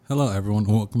Hello, everyone,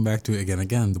 and welcome back to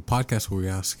Again, the podcast where we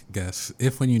ask guests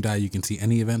if when you die you can see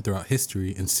any event throughout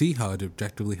history and see how it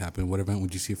objectively happened, what event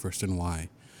would you see first and why?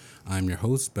 I'm your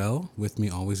host, Belle. With me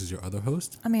always is your other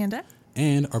host, Amanda.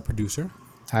 And our producer,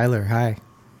 Tyler. Hi.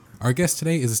 Our guest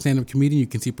today is a stand-up comedian you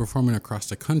can see performing across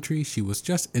the country. She was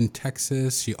just in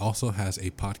Texas. She also has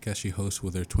a podcast she hosts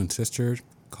with her twin sister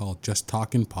called Just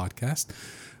Talkin' Podcast.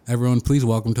 Everyone, please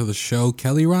welcome to the show,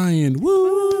 Kelly Ryan.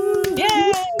 Woo!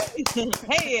 Yay!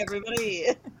 Hey, everybody.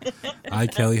 Hi,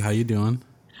 Kelly. How you doing?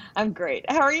 I'm great.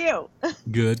 How are you?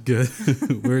 Good.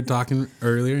 We were talking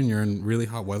earlier, and you're in really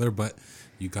hot weather, but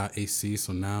you got AC,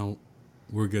 so now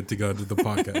we're good to go to the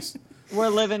podcast. We're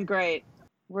living great.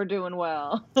 We're doing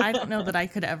well. I don't know that I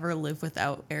could ever live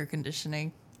without air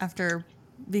conditioning after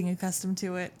being accustomed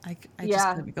to it. I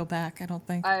just couldn't go back, I don't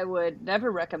think. I would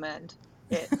never recommend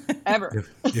it, ever.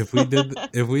 If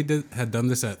we had done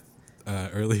this at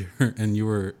earlier and you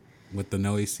were with the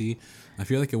no AC, I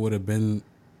feel like it would have been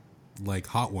like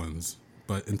hot ones,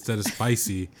 but instead of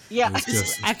spicy, Yeah. it's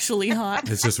just actually hot.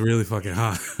 It's just really fucking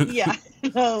hot. Yeah,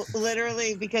 no,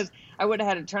 literally, because I would have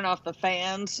had to turn off the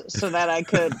fans so that I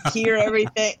could hear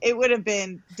everything. It would have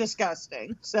been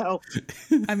disgusting. So,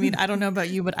 I mean, I don't know about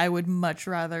you, but I would much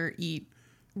rather eat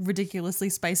ridiculously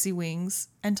spicy wings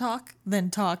and talk than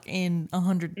talk in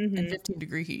 115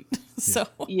 degree heat. So,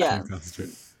 yeah.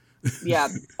 Concentrate. Yeah.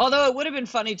 Although it would have been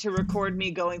funny to record me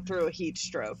going through a heat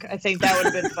stroke. I think that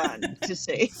would have been fun to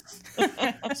see.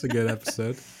 That's a good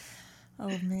episode. oh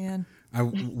man.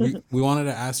 We wanted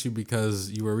to ask you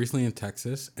because you were recently in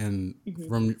Texas, and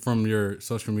from your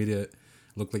social media, it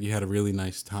looked like you had a really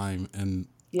nice time. And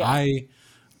Yeah.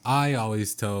 I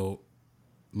always tell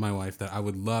my wife that I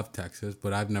would love Texas,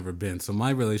 but I've never been. So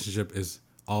my relationship is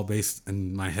all based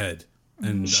in my head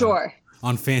and Sure.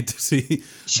 on fantasy.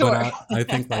 Sure. But I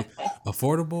think like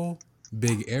affordable,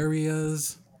 big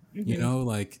areas, you know,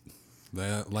 like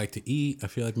that I like to eat. I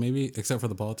feel like maybe, except for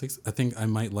the politics, I think I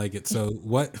might like it. So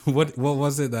what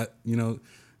was it that,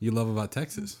 you love about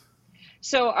Texas?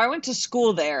 So I went to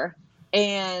school there,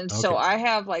 and so Okay. I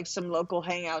have like some local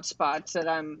hangout spots that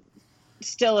I'm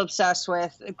still obsessed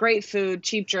with. Great food,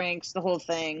 cheap drinks, the whole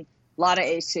thing. A lot of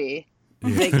AC,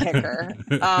 big kicker.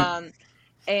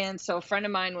 And so a friend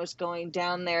of mine was going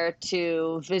down there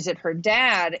to visit her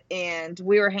dad, and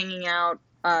we were hanging out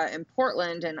in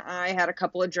Portland, and I had a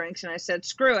couple of drinks, and I said,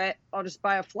 screw it, I'll just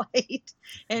buy a flight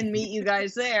and meet you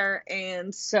guys there.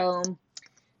 And so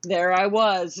there I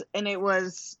was, and it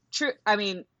was true. I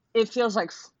mean, it feels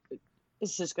like,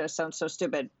 this is going to sound so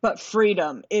stupid, but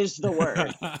freedom is the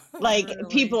word. Like, Really?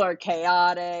 people are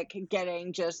chaotic,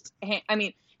 getting just, I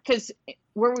mean, because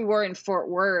where we were in Fort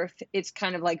Worth, it's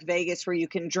kind of like Vegas where you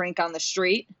can drink on the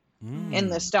street in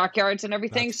the stockyards and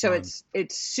everything. That's So fun.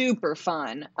 it's super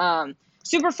fun.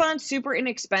 Super fun, super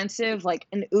inexpensive. Like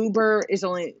an Uber is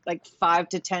only like $5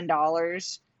 to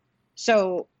 $10.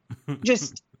 So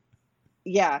just,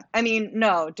 yeah. I mean,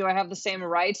 no. Do I have the same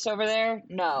rights over there?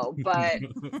 No, but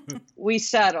we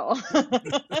settle.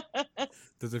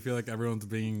 Does it feel like everyone's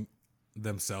being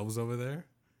themselves over there?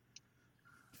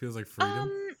 Feels like freedom.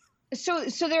 So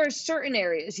there are certain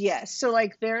areas, yes. So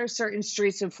like there are certain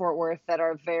streets in Fort Worth that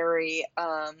are very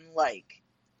like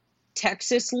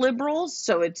Texas liberals.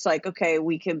 So it's like, okay,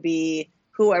 we can be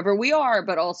whoever we are,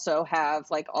 but also have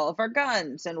like all of our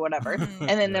guns and whatever. And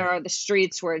then there are the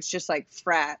streets where it's just like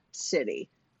frat city,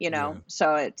 you know. Yeah.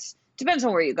 So it's depends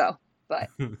on where you go, but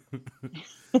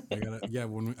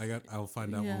I'll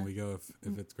find out Yeah. when we go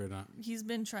if it's great or not. He's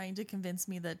been trying to convince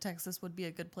me that Texas would be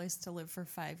a good place to live for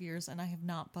 5 years, and I have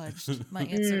not budged. My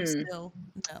answer is still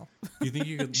no. Do you think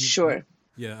you could? Sure.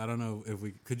 Yeah, I don't know if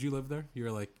we could. You live there?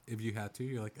 You're like, if you had to,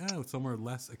 you're like, oh, somewhere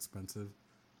less expensive.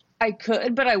 I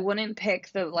could, but I wouldn't pick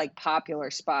the like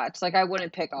popular spots. Like I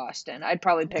wouldn't pick Austin. I'd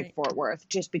probably pick Right. Fort Worth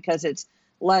just because it's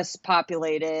less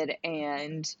populated,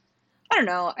 and I don't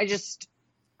know. I just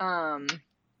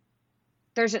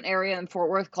there's an area in Fort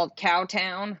Worth called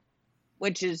Cowtown,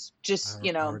 which is just, I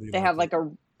already they like have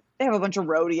it. they have a bunch of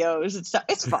rodeos and stuff.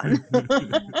 It's fun.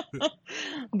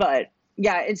 But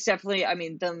yeah, it's definitely, I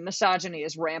mean, the misogyny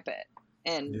is rampant,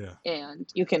 and Yeah. and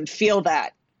you can feel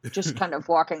that just kind of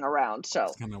walking around. So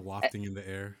It's kind of wafting in the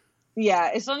air.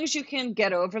 yeah, as long as you can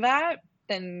get over that,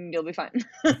 then you'll be fine.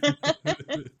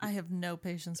 I have no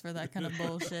patience for that kind of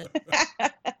bullshit.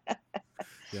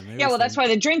 Yeah, maybe Yeah, well, that's why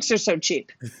the drinks are so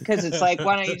cheap, because it's like,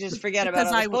 why don't you just forget about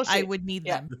Because all this bullshit? I would need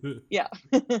Yeah. them. Yeah.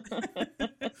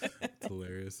 It's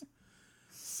hilarious.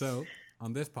 So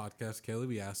on this podcast, Kaylee,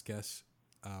 we ask guests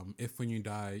if when you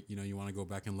die, you want to go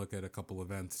back and look at a couple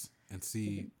events and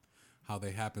see how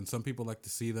they happen. Some people like to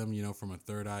see them, from a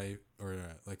third eye or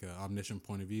like an omniscient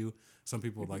point of view. Some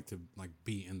people like to like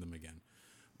be in them again.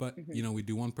 But, we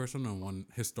do one personal and one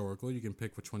historical. You can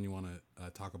pick which one you want to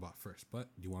talk about first. But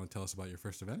do you want to tell us about your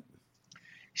first event?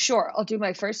 Sure. I'll do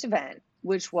my first event,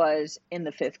 which was in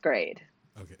the 5th grade.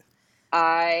 Okay.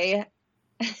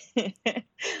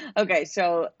 Okay,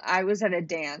 so I was at a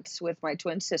dance with my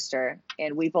twin sister,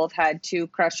 and we both had 2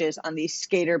 crushes on these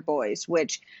skater boys,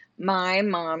 which my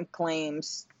mom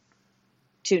claims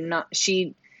to not.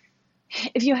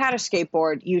 If you had a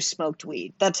skateboard, you smoked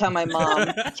weed. That's how my mom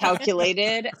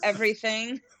calculated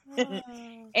everything.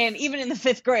 And even in the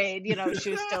 5th grade, she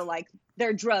was still like,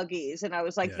 they're druggies. And I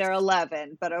was like, Yes. They're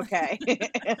 11, but okay.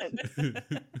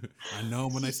 I know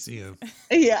when I see him.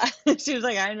 Yeah. She was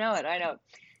like, I know it.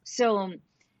 So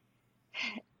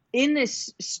in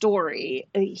this story,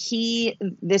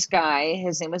 this guy,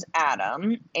 his name was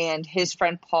Adam, and his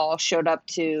friend Paul showed up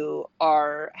to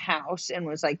our house and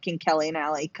was like, can Kelly and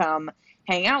Allie come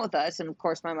hang out with us? And of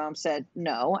course my mom said,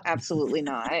 no, absolutely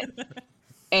not.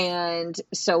 And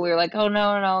so we were like, oh,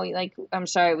 no, like, I'm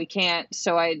sorry, we can't.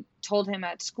 So I told him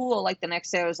at school, like the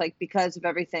next day, I was like, because of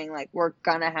everything, like, we're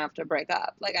gonna have to break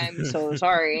up. Like, I'm so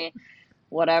sorry,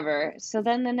 whatever. So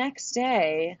then the next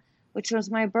day, which was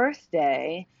my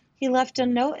birthday, he left a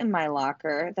note in my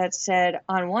locker that said,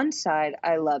 on one side,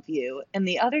 I love you, and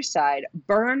the other side,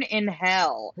 burn in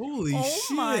hell. Holy shit.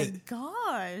 Oh my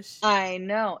gosh. I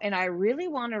know. And I really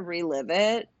want to relive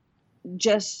it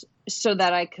just so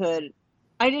that I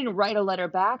didn't write a letter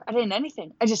back. I didn't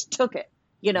anything. I just took it,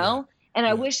 Yeah. And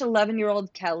I wish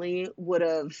 11-year-old Kelly would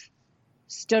have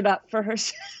stood up for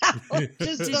herself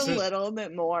just a little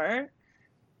bit more.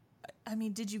 I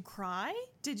mean, did you cry?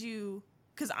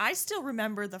 Because I still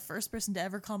remember the first person to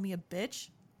ever call me a bitch.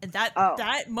 And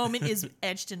that moment is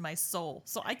etched in my soul.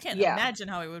 So I can't imagine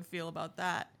how I would feel about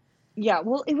that. Yeah,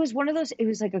 well, it was one of those, it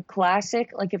was like a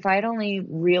classic, like if I had only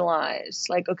realized,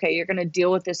 like, okay, you're going to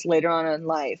deal with this later on in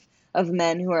life, of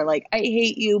men who are like, I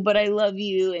hate you, but I love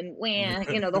you, and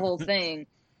the whole thing,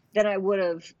 then I would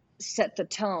have set the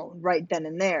tone right then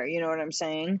and there, you know what I'm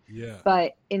saying? Yeah.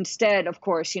 But instead, of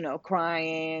course,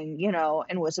 crying,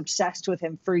 and was obsessed with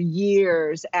him for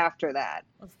years after that.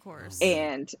 Of course.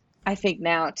 And I think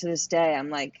now to this day, I'm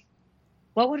like,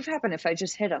 what would have happened if I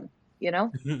just hit him,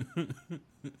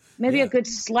 Maybe a good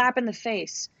slap in the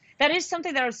face. That is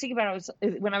something that I was thinking about.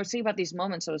 When I was thinking about these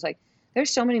moments, I was like,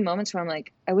 there's so many moments where I'm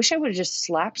like, I wish I would have just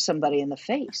slapped somebody in the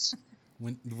face.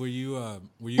 Were you a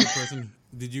person?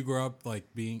 Did you grow up like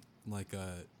being like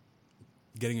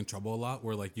getting in trouble a lot,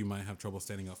 where like you might have trouble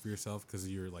standing up for yourself because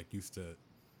you're like used to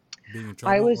being in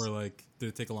trouble, or like did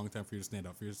it take a long time for you to stand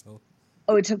up for yourself?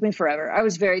 Oh, it took me forever. I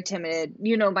was very timid.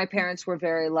 My parents were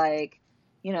very like,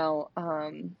 you're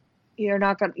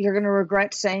going to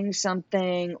regret saying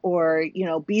something, or,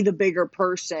 be the bigger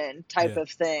person type of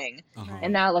thing. Uh-huh.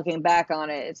 And now looking back on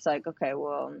it, it's like, okay,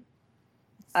 well,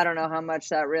 I don't know how much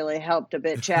that really helped a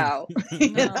bitch out.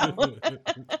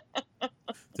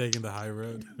 Taking the high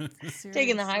road.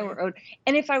 Taking the high road.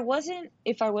 And if I wasn't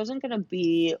going to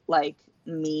be like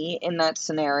me in that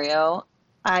scenario,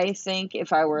 I think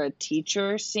if I were a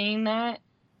teacher seeing that,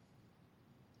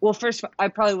 well, first, I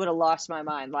probably would have lost my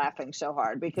mind laughing so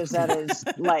hard, because that is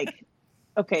like,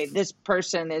 okay, this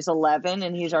person is 11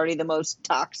 and he's already the most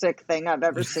toxic thing I've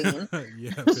ever seen.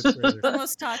 Yeah, the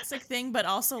most toxic thing, but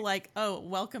also like, oh,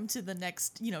 welcome to the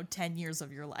next, 10 years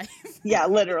of your life. Yeah,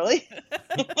 literally.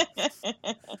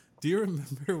 Do you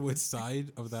remember which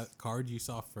side of that card you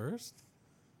saw first?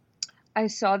 I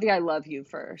saw the I love you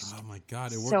first. Oh my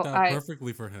God, it worked out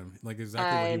perfectly for him. Like exactly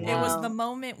what he wanted. It was the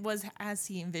moment was as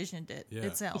he envisioned it. Yeah.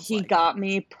 It sounds he got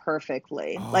me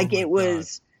perfectly. Like it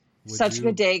was such a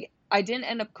good day. I didn't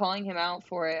end up calling him out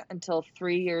for it until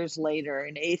 3 years later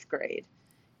in 8th grade.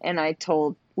 And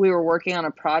we were working on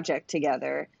a project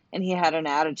together, and he had an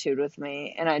attitude with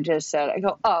me. And I just said,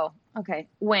 oh, okay,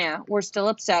 we're still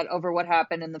upset over what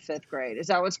happened in the 5th grade. Is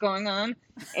that what's going on?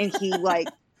 And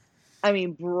he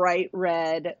bright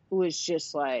red, was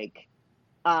just like,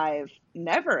 I've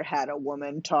never had a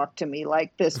woman talk to me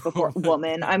like this before.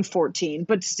 Woman, I'm 14,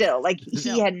 but still, like,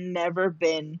 he had never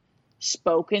been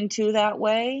spoken to that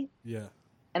way. Yeah.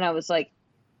 And I was like,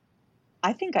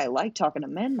 I think I like talking to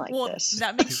men like this.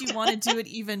 That makes you want to do it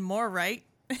even more, right?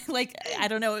 Like, I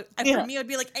don't know. For me, it would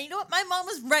be like, you know what? My mom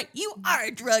was right. You are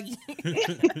a druggie.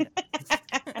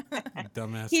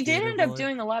 Dumbass. He did end up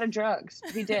doing a lot of drugs.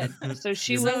 He did. So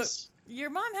your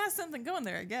mom has something going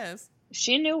there, I guess.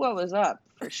 She knew what was up,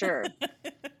 for sure.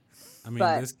 I mean,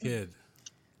 this kid,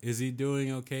 is he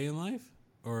doing okay in life?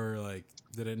 Or like...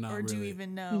 Did it not? Or do you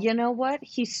even know? You know what?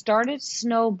 He started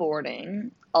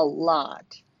snowboarding a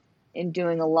lot and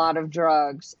doing a lot of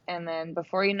drugs. And then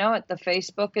before you know it, the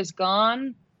Facebook is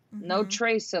gone. Mm-hmm. No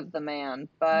trace of the man.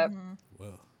 But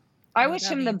I wish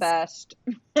him the best.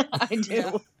 I do.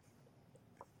 Yeah.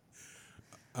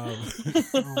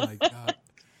 Oh my God.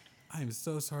 I'm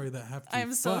so sorry that happened.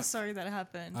 I'm so sorry that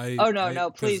happened. No,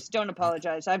 please don't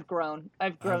apologize. I've grown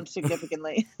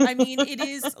significantly. I mean, it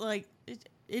is like,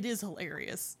 it is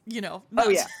hilarious, you know.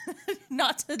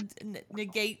 Not to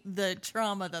negate the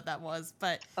trauma that was,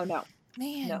 but. Oh, no.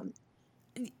 Man.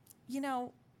 No. You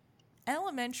know,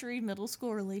 elementary, middle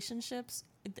school relationships,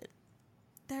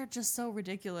 they're just so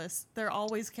ridiculous. They're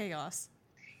always chaos.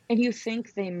 And you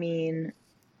think they mean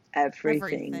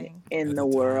everything in the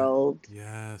world.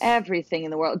 Yes. Everything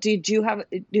in the world. Do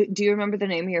you remember the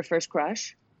name of your first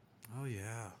crush? Oh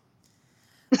yeah.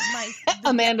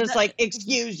 Amanda's like,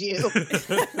 excuse you.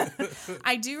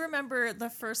 I do remember the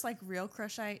first like real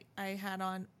crush I had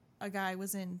on a guy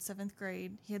was in 7th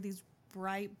grade. He had these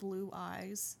bright blue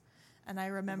eyes, and I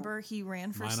remember he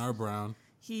ran for. Mine are brown.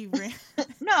 He ran.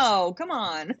 No, come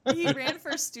on. He ran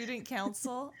for student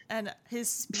council, and his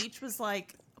speech was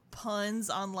like puns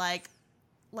on like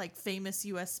famous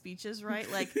U.S. speeches, right?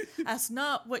 Like, that's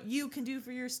not what you can do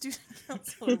for your student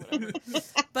council or whatever.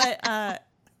 But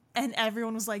and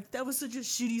everyone was like, that was such a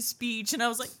shitty speech, and I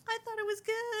was like, I thought it was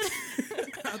good.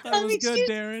 I thought it was good,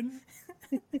 Darren.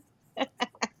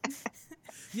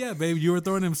 Yeah, babe, you were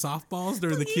throwing him softballs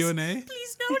during the Q&A.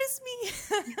 Please notice me.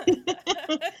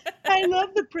 I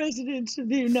love the presidents of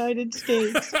the United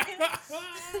States.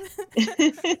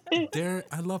 Darren,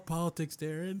 I love politics,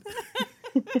 Darren.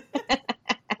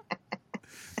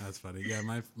 That's funny. Yeah,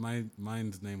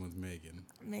 mine's name was Megan.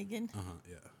 Megan.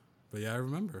 Yeah. But yeah, I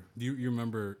remember. Do you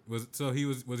remember? Was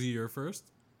he your first?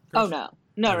 Oh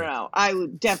no. I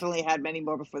definitely had many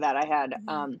more before that. I had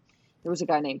there was a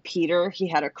guy named Peter. He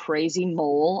had a crazy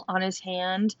mole on his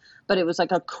hand, but it was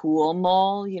like a cool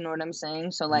mole. You know what I'm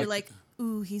saying? So like, you're like,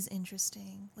 ooh, he's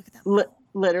interesting. Look at that mole.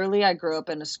 Literally, I grew up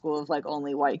in a school of like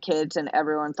only white kids, and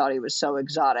everyone thought he was so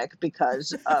exotic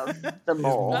because of the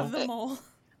mole.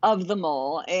 Of the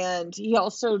mole. And he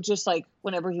also just like,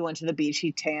 whenever he went to the beach,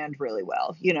 he tanned really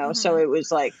well, you know? Mm-hmm. So it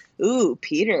was like, ooh,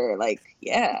 Peter, like,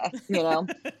 yeah, you know?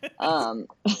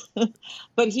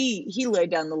 But he laid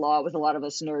down the law with a lot of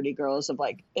us nerdy girls of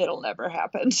like, it'll never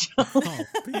happen. So. Oh,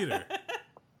 Peter.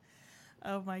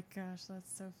 Oh my gosh,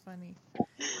 that's so funny.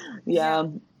 Yeah.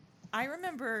 I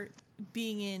remember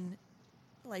being in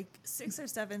like 6th or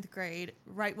 7th grade,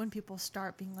 right when people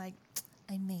start being like,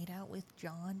 I made out with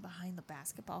John behind the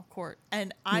basketball court.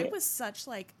 And I was such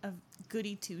like a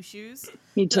goody two-shoes.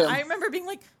 Me too. I remember being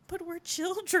like, but we're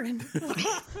children.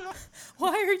 Why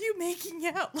are you making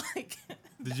out? Like,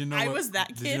 did you know I was that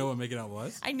kid. Did you know what making out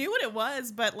was? I knew what it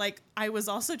was, but like, I was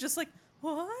also just like,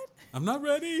 what? I'm not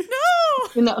ready.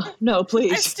 No,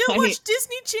 please. I still watch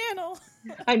Disney Channel.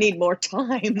 I need more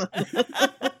time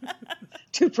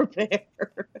to prepare.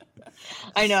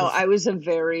 I know. I was a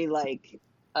very like,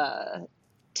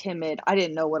 timid. I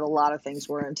didn't know what a lot of things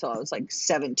were until I was like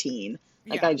 17.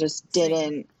 Like I just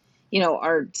didn't, you know,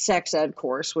 our sex ed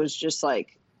course was just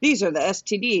like, these are the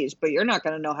STDs, but you're not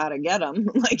going to know how to get them.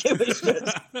 Like it was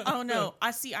just. Oh no.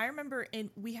 I remember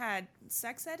we had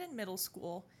sex ed in middle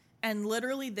school, and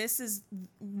literally this is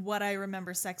what I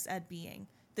remember sex ed being.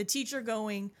 The teacher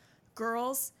going,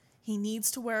 girls, he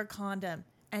needs to wear a condom.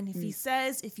 And if he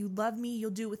says, if you love me, you'll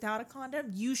do it without a condom,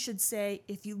 you should say,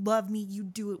 if you love me, you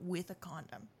do it with a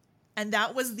condom. And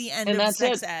that was the end of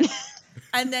sex ed.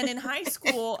 And then in high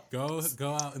school... Go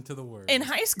out into the world. In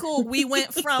high school, we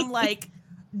went from, like,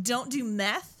 don't do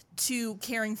meth to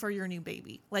caring for your new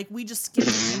baby. Like, we just skipped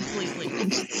it completely.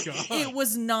 It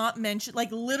was not mentioned.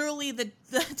 Like, literally, the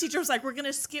teacher was like, we're going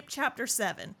to skip chapter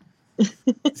 7.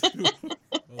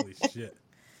 Holy shit.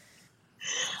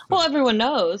 Well, everyone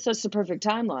knows that's the perfect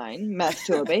timeline. Meth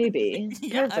to a baby.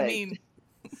 Yeah, perfect. I mean,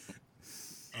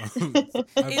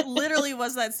 it literally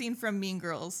was that scene from Mean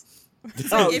Girls.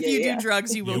 If you do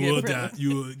drugs, you will get pregnant.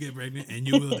 You will get pregnant and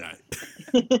you will die.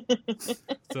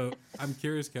 So I'm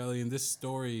curious, Kelly, in this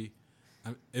story,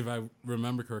 if I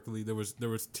remember correctly, there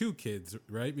was 2 kids,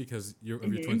 right? Because of your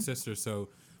twin sister. So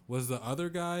was the other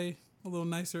guy a little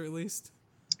nicer at least?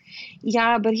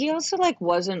 Yeah, but he also like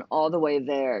wasn't all the way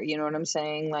there. You know what I'm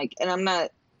saying? Like, and I'm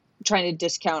not trying to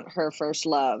discount her first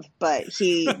love, but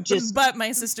he just. But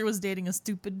my sister was dating a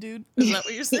stupid dude. Is that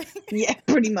what you're saying? Yeah,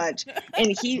 pretty much.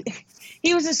 And he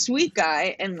was a sweet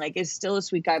guy, and like is still a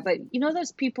sweet guy. But you know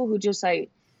those people who just like.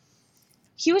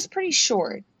 He was pretty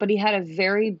short, but he had a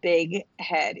very big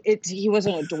head. He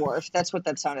wasn't a dwarf. That's what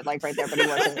that sounded like right there. But he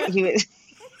wasn't.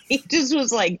 He just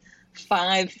was like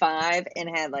 5'5" and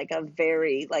had like a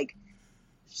very like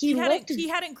he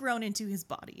hadn't grown into his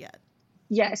body yet.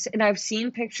 Yes, and I've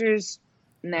seen pictures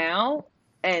now,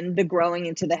 and the growing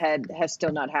into the head has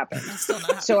still not happened.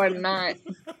 So I'm not.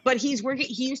 But he's working.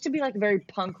 He used to be like a very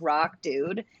punk rock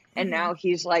dude, and now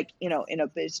he's like, you know, in a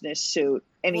business suit,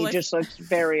 and he just looks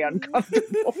very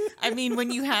uncomfortable. I mean,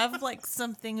 when you have like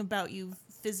something about you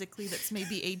physically that's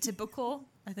maybe atypical,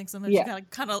 I think sometimes you gotta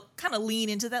kind of lean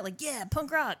into that, like, yeah,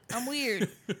 punk rock, I'm weird.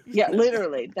 Yeah,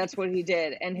 literally, that's what he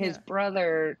did. And his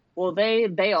brother, well,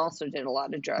 they also did a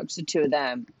lot of drugs, the two of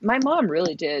them. My mom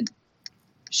really did.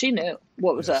 She knew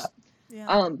what was up.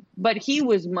 Yeah. But he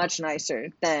was much nicer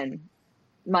than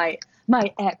my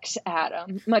ex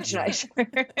Adam. Much nicer.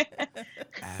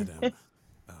 Adam.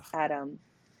 Adam.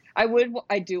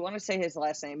 I do want to say his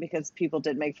last name because people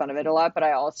did make fun of it a lot, but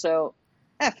I also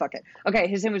fuck it. Okay,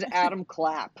 his name was Adam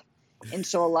Clapp. And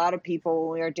so a lot of people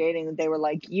when we were dating, they were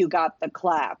like, you got the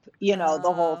clap, you know,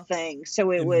 the whole thing.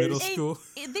 So it was middle school.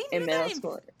 In middle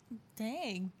school.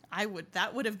 Dang.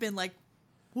 That would have been like,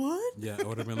 what? Yeah, I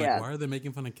would have been like, why are they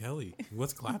making fun of Kelly?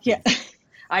 What's clapping? Yeah.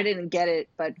 I didn't get it,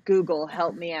 but Google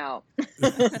helped me out.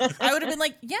 I would have been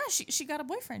like, yeah, she got a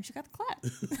boyfriend. She got the clap.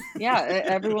 Yeah,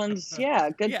 everyone's,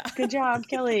 good job,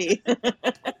 Kelly.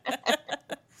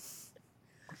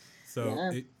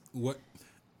 So what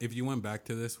if you went back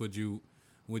to this, would you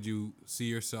see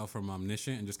yourself from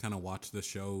Omniscient and just kind of watch the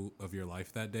show of your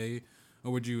life that day?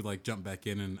 Or would you like jump back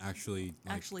in and actually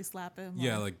slap him?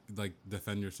 Yeah, like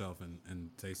defend yourself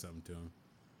and say something to him?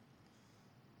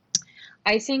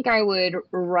 I think I would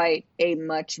write a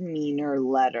much meaner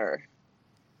letter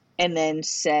and then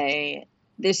say,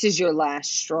 this is your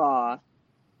last straw.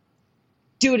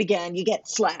 Do it again, you get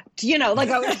slapped. You know, like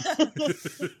I would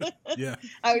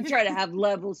I would try to have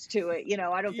levels to it. You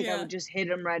know, I don't think I would just hit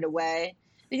him right away.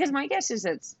 Because my guess is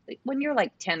that when you're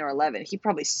like 10 or 11, he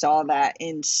probably saw that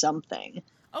in something.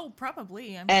 Oh,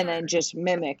 probably. Then just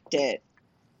mimicked it.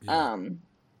 Yeah.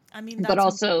 I mean, but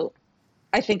also,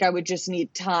 I think I would just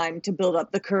need time to build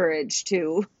up the courage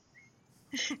to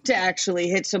actually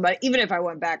hit somebody, even if I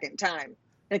went back in time.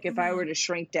 Like if I were to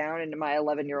shrink down into my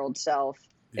 11-year-old self,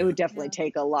 it would definitely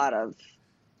take a lot of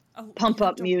pump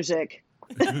up music.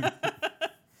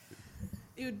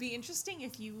 It would be interesting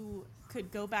if you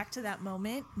could go back to that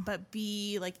moment, but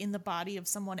be like in the body of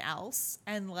someone else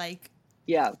and like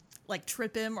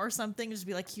trip him or something. Just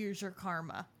be like, here's your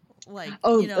karma. Like,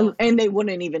 you know, and they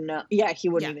wouldn't even know. Yeah, he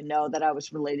wouldn't even know that I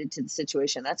was related to the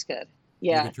situation. That's good.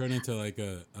 Yeah, you could turn into like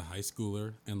a high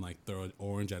schooler and like throw an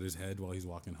orange at his head while he's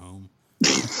walking home.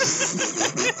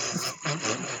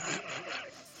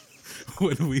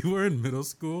 When we were in middle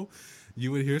school,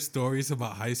 you would hear stories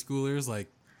about high schoolers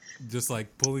like just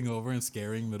like pulling over and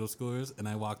scaring middle schoolers. And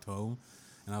I walked home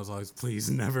and I was always,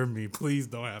 please, never me. Please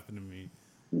don't happen to me.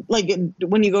 Like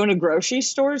when you go into grocery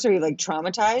stores, are you like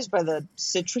traumatized by the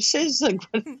citruses? Like,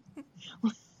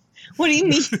 what do you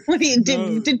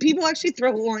mean? Did people actually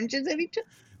throw oranges at each other?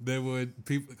 They would,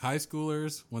 high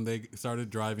schoolers, when they started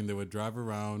driving, they would drive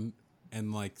around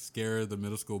and like scare the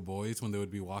middle school boys when they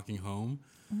would be walking home.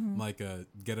 Like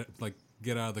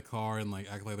get out of the car and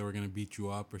like act like they were gonna beat you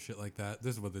up or shit like that.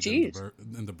 This is what they did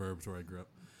in the burbs where I grew up.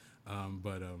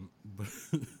 But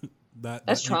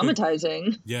that's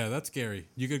traumatizing. That's scary.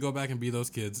 You could go back and be those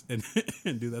kids and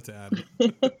do that to Adam.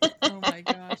 Oh my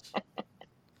gosh!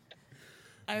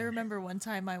 I remember one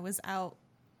time I was out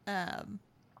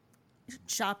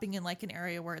shopping in like an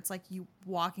area where it's like you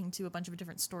walking to a bunch of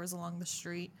different stores along the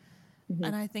street,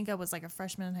 and I think I was like a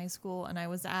freshman in high school, and I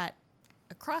was at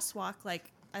a crosswalk, like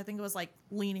I think it was like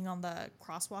leaning on the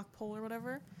crosswalk pole or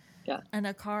whatever. Yeah. And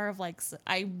a car of like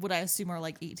I assume are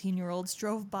like 18-year-olds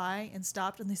drove by and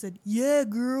stopped and they said, "Yeah,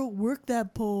 girl, work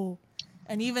that pole."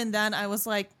 And even then I was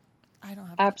like, I don't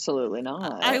have absolutely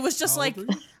not. I was just like,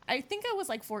 I think I was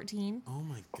like 14. Oh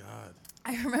my god.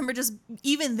 I remember just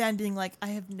even then being like, I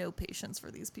have no patience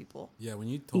for these people. Yeah, when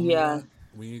you told me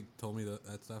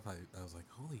that stuff, I was like,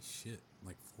 holy shit,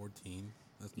 like 14.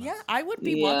 That's nuts. Yeah, I would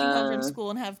be walking home from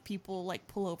school and have people like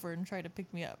pull over and try to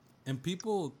pick me up. And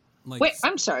people like, wait,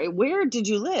 I'm sorry, where did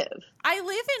you live? I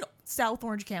live in South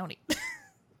Orange County.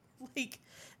 Like,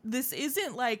 this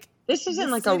isn't like a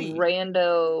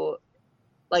rando,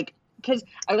 like, because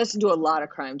I listen to a lot of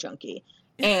Crime Junkie,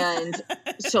 and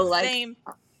so like, same.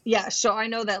 Yeah, so I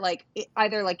know that like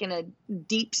either like in a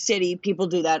deep city people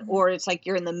do that, or it's like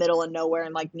you're in the middle of nowhere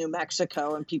in like New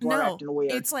Mexico and people are acting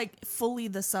weird. It's like fully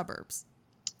the suburbs.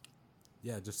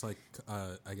 Yeah, just like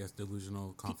I guess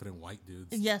delusional, confident white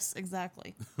dudes. Yes,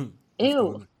 exactly.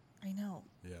 Ew. I know.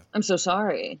 Yeah. I'm so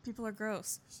sorry. People are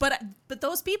gross. But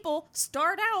those people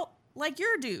start out like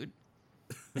your dude.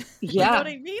 Yeah. You know what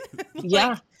I mean?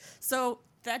 Yeah. So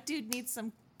that dude needs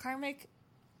some karmic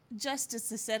justice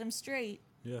to set him straight.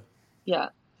 Yeah. Yeah.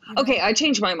 Okay, I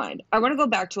changed my mind. I want to go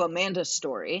back to Amanda's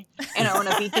story, and I want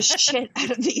to beat the shit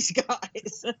out of these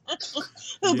guys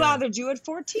who bothered you at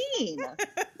 14.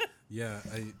 Yeah,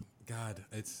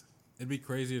 it'd be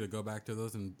crazy to go back to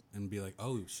those and be like,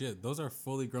 oh shit, those are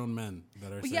fully grown men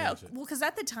that are saying shit. Well, because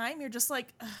at the time you're just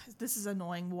like, this is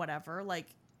annoying, whatever. Like,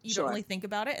 you don't really think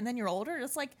about it, and then you're older,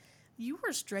 it's like, you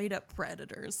were straight up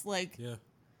predators. Like,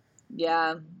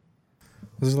 yeah.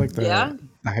 Those are like the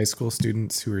high school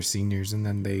students who are seniors and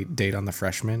then they date on the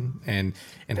freshmen. And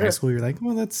in high school, you're like,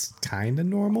 well, that's kind of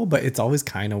normal, but it's always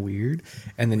kind of weird.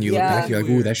 And then you look back, you're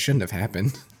like, ooh, that shouldn't have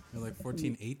happened. You're like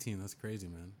 14, 18. That's crazy,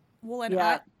 man. Well, and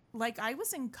I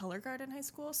was in color guard in high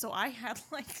school, so I had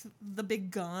like the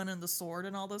big gun and the sword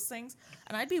and all those things.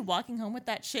 And I'd be walking home with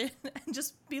that shit and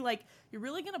just be like, you're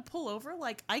really going to pull over?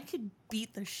 Like, I could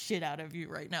beat the shit out of you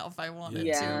right now if I wanted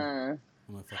to.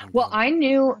 Well, I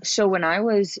knew. So when I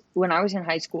was in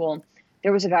high school,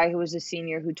 there was a guy who was a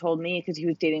senior who told me, because he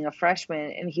was dating a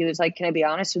freshman, and he was like, "Can I be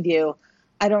honest with you?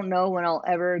 I don't know when I'll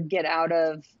ever get out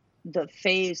of the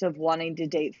phase of wanting to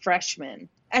date freshmen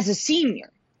as a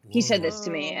senior." Whoa. He said this to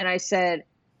me, and I said,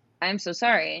 "I'm so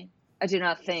sorry. I do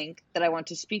not think that I want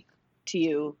to speak to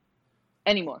you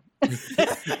anymore,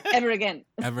 ever again."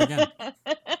 Ever again.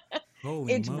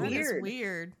 Holy it's moly. weird. That is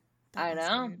weird. I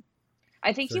know. Weird.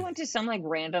 I think he went to some like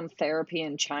random therapy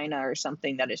in China or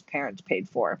something that his parents paid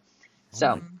for.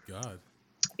 So, oh my God.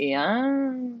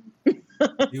 Yeah.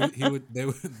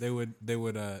 They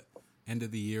would end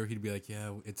of the year, he'd be like,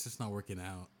 yeah, it's just not working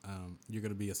out. You're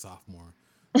going to be a sophomore.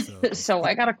 So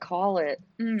I got to call it.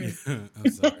 I'm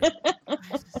sorry.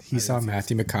 He saw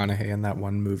Matthew McConaughey in that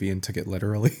one movie and took it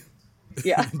literally.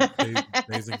 Yeah.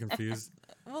 Dazed and confused.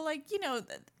 Well, like,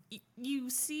 you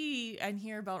see and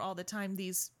hear about all the time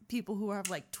these people who have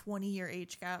like 20-year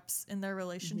age gaps in their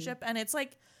relationship. Mm-hmm. And it's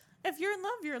like, if you're in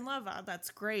love, you're in love.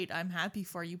 That's great. I'm happy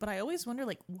for you. But I always wonder,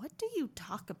 like, what do you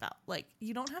talk about? Like,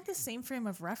 you don't have the same frame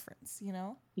of reference, you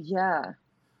know? Yeah.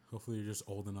 Hopefully you're just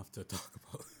old enough to talk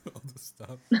about all this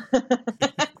stuff.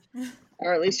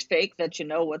 Or at least fake that you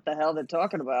know what the hell they're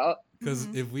talking about. Because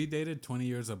if we dated 20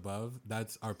 years above,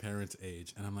 that's our parents'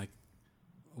 age. And I'm like,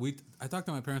 I talk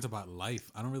to my parents about life.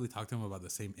 I don't really talk to them about the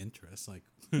same interests. Like,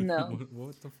 no.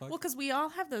 what the fuck? Well, because we all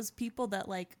have those people that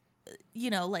like,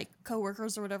 like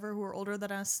coworkers or whatever who are older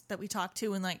than us that we talk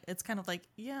to, and like it's kind of like,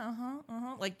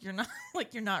 like you're not really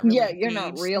you're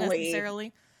not really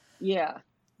necessarily. Yeah.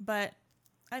 But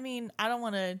I mean, I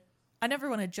never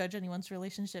want to judge anyone's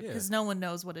relationship because no one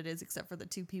knows what it is except for the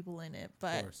two people in it.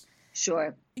 But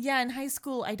sure. Yeah, in high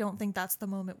school, I don't think that's the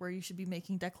moment where you should be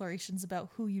making declarations about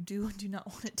who you do and do not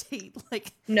want to date.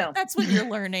 Like, no, that's when you're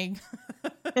learning.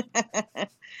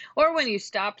 Or when you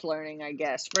stopped learning, I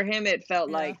guess. For him, it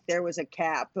felt like there was a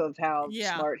cap of how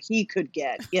smart he could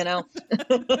get, Yeah.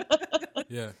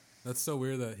 That's so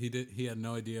weird that he had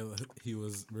no idea that he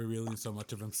was revealing so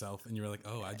much of himself, and you were like,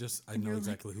 oh, I know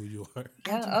exactly who you are.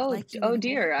 Yeah. Oh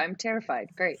dear, I'm terrified.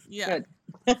 Great. Yeah.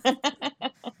 Good.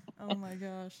 Oh my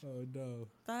gosh. Oh no.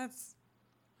 That's,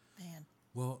 man.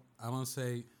 Well, I want to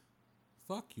say,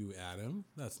 fuck you, Adam.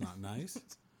 That's not nice.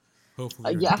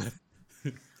 Hopefully,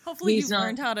 Hopefully you've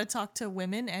learned how to talk to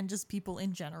women and just people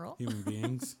in general. Human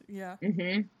beings. Yeah.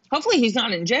 Mm-hmm. Hopefully he's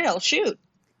not in jail. Shoot.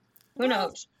 Who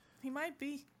knows? He might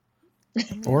be.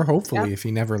 Or hopefully, if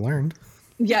he never learned.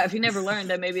 Yeah, if he never learned,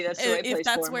 then maybe that's the right place for him. If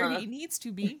that's where he needs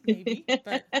to be, maybe.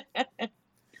 But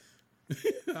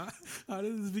how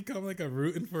does this become like a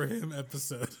rooting for him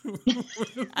episode?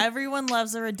 Everyone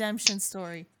loves a redemption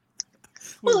story.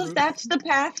 Well, if that's the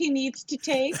path he needs to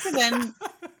take, then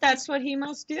that's what he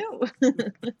must do.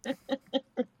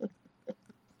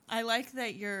 I like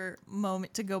that your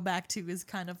moment to go back to is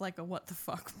kind of like a what the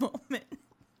fuck moment.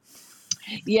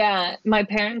 Yeah, my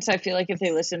parents, I feel like if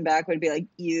they listened back, would be like,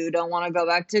 you don't want to go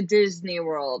back to Disney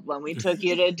World when we took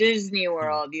you to Disney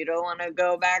World. You don't want to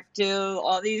go back to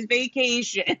all these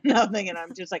vacations. Nothing. And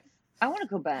I'm just like, I want to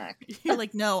go back. You're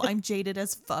like, no, I'm jaded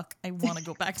as fuck. I want to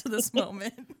go back to this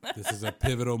moment. This is a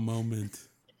pivotal moment.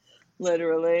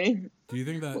 Literally. Do you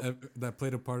think that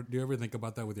played a part? Do you ever think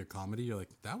about that with your comedy? You're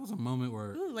like, that was a moment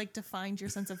where... Ooh, like defined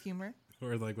your sense of humor?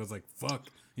 Or like was like, fuck.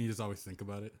 And you just always think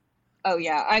about it. Oh,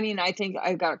 yeah. I mean, I think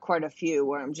I've got quite a few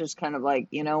where I'm just kind of like,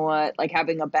 you know what? Like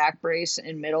having a back brace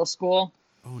in middle school.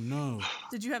 Oh, no.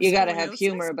 Did you have You got to have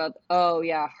humor about,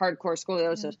 hardcore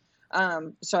scoliosis. Mm-hmm.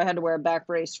 So I had to wear a back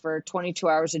brace for 22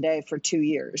 hours a day for 2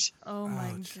 years. Oh,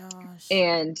 my gosh.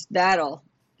 And that'll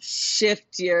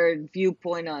shift your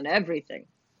viewpoint on everything.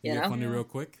 You know? Funny real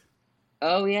quick?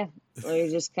 Oh yeah. Well,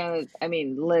 you just kind of, I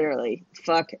mean, literally,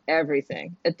 fuck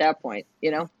everything at that point,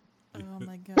 you know? Oh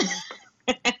my god.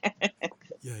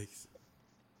 Yikes.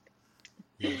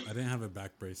 Yeah, I didn't have a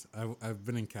back brace. I've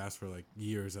been in cast for like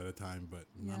years at a time, but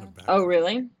not a back. Oh,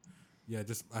 really? Yeah,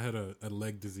 just I had a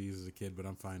leg disease as a kid, but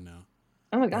I'm fine now.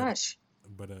 Oh my gosh.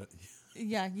 But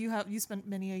yeah, you spent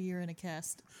many a year in a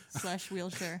cast /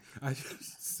 wheelchair. I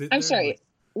just sit I'm sorry.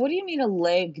 What do you mean a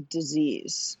leg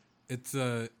disease? It's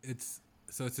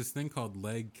this thing called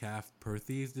leg calf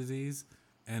Perthes disease,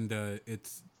 and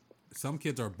it's some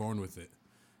kids are born with it.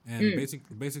 And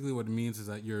basically what it means is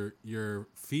that your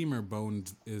femur bone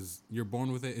you're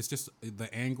born with it. It's just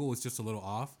the angle is just a little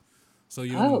off. So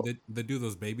they do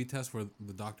those baby tests where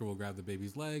the doctor will grab the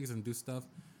baby's legs and do stuff.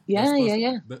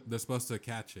 Yeah. They're supposed to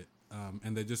catch it,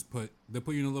 and they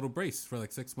put you in a little brace for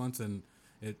like 6 months, and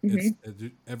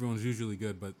everyone's usually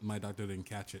good, but my doctor didn't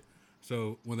catch it.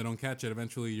 So when they don't catch it,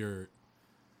 eventually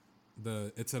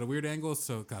it's at a weird angle.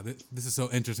 So God, this is so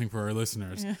interesting for our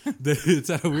listeners. Yeah. It's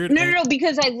at a weird No,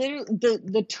 because I literally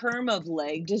the term of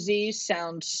leg disease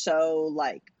sounds so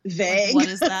like vague. What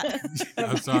is that?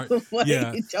 I'm sorry. What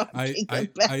are you talking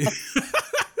about?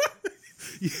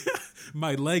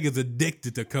 My leg is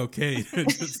addicted to cocaine.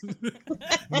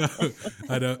 No,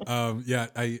 I don't.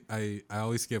 I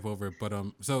always skip over it. But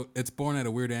so it's born at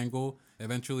a weird angle.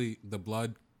 Eventually, the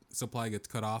blood supply gets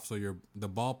cut off, so the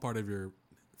ball part of your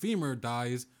femur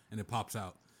dies and it pops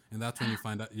out, and that's when you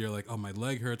find out you're like, oh, my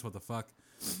leg hurts. What the fuck?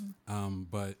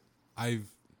 But I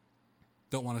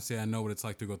don't want to say I know what it's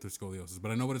like to go through scoliosis,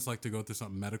 but I know what it's like to go through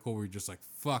something medical where you're just like,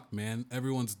 fuck, man,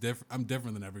 everyone's different. I'm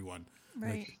different than everyone.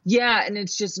 Right. Like, yeah, and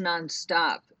it's just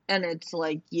nonstop, and it's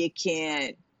like you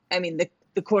can't. I mean,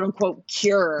 the quote unquote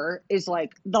cure is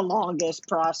like the longest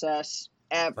process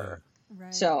ever.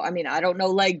 Right. So, I mean, I don't know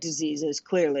leg diseases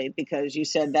clearly because you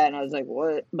said that and I was like,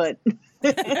 what? But,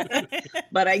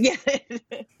 but I get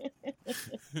it.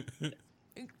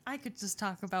 I could just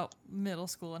talk about middle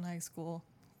school and high school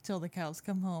till the cows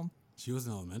come home. She was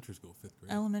in elementary school, 5th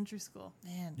grade. Elementary school,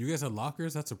 man. You guys had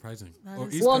lockers? That's surprising.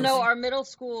 No, our middle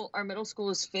school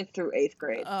is 5th through 8th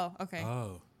grade. Oh, okay.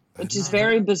 Oh. Which is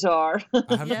very bizarre.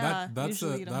 That's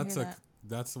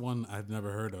one I've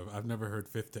never heard of. I've never heard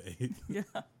 5th to 8th.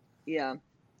 Yeah,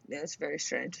 it's very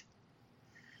strange.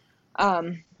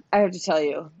 I have to tell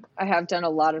you, I have done a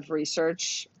lot of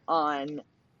research on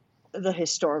the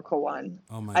historical one.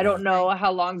 Oh my I don't know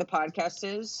how long the podcast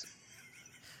is.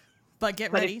 But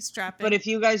get ready, strap in. But if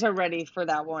you guys are ready for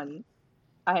that one,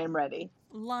 I am ready.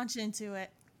 Launch into it.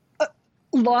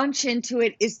 Launch into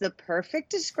it is the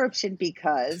perfect description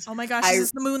because... Oh my gosh, is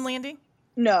this the moon landing?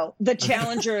 No, the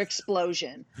Challenger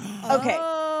explosion. Okay.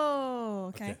 Oh,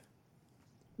 okay.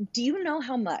 Do you know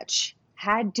how much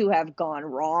had to have gone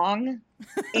wrong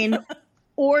in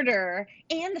order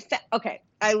and the fact... Okay,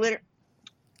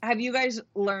 have you guys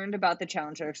learned about the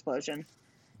Challenger explosion?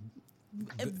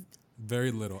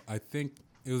 Very little. I think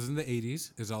it was in the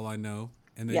 80s is all I know.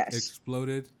 And it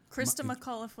exploded. Krista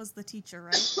McAuliffe was the teacher,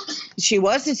 right? She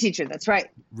was the teacher. That's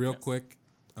right. Real quick,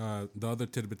 the other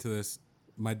tidbit to this,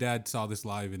 my dad saw this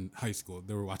live in high school.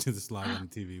 They were watching this live on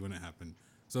TV when it happened.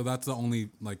 So that's the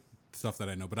only stuff that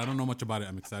I know. But I don't know much about it.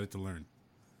 I'm excited to learn.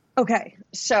 Okay.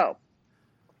 So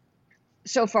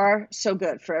far, so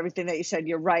good. For everything that you said,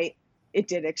 you're right. It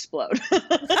did explode.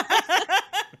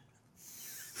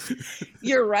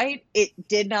 You're right. It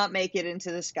did not make it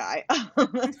into the sky.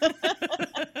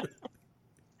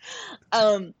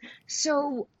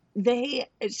 So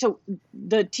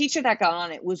the teacher that got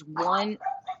on it was one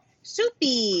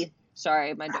Soupy.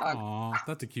 Sorry, my dog. Aw,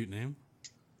 that's a cute name.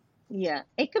 Yeah.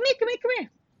 Hey, come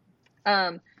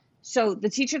here. So the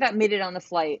teacher that made it on the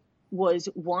flight was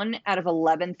one out of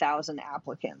 11,000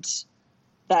 applicants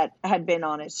that had been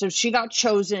on it. So she got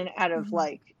chosen out of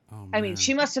I mean,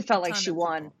 she must have felt like she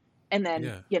won. And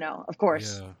then, of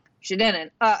course, she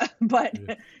didn't.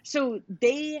 So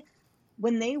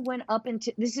when they went up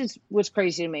into, this is what's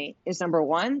crazy to me, is number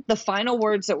one, the final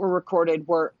words that were recorded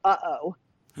were, uh-oh,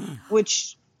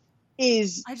 which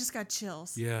is... I just got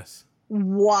chills. Yes.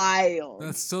 Wild.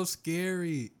 That's so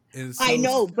scary. I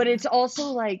know, but it's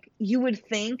also you would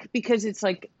think, because it's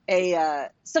a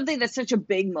something that's such a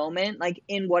big moment,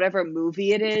 in whatever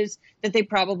movie it is, that they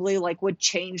probably would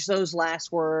change those last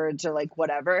words or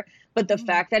whatever. But the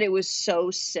fact that it was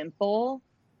so simple,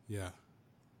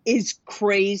 is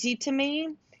crazy to me.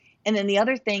 And then the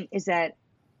other thing is that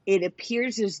it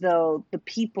appears as though the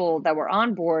people that were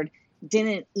on board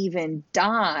didn't even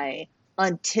die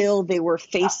until they were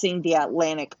facing the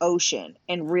Atlantic Ocean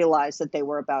and realized that they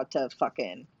were about to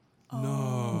fucking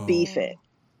beef it.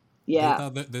 Yeah.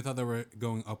 They thought they were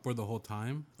going upward the whole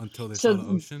time until they saw the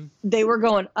ocean. They were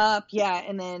going up, yeah,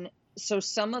 and then so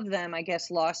some of them, I guess,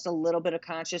 lost a little bit of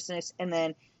consciousness, and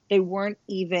then they weren't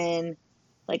even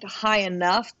like high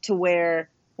enough to where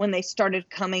when they started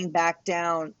coming back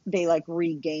down, they like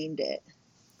regained it.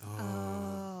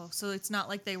 Oh, so it's not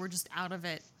like they were just out of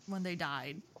it when they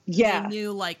died. Yeah. They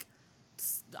knew, like,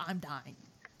 I'm dying,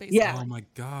 basically. Yeah. Oh my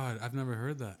God, I've never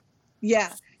heard that.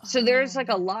 Yeah. So there's like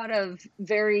a lot of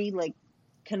very like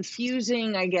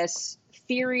confusing, I guess,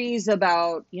 theories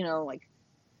about, you know, like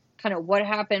kind of what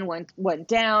happened, went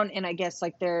down. And I guess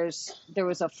like there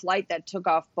was a flight that took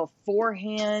off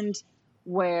beforehand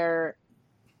where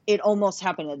it almost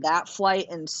happened to that flight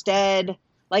instead.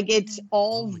 Like it's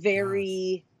all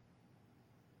very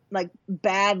like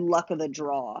bad luck of the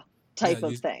draw type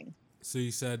of thing. So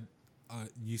you said,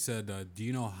 do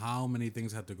you know how many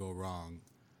things had to go wrong?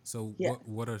 So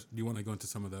what do you want to go into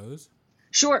some of those?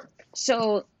 Sure.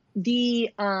 So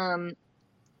there are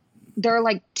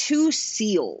like 2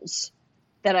 seals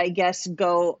that I guess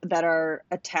that are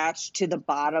attached to the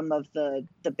bottom of the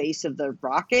base of the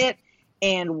rocket.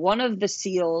 And one of the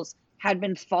seals had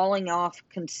been falling off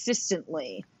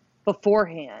consistently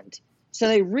beforehand. So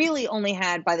they really only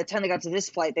had, by the time they got to this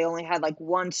flight, they only had like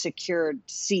 1 secured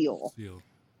seal.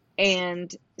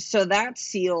 And so that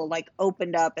seal like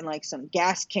opened up and like some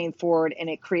gas came forward and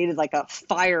it created like a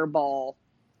fireball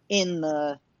in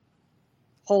the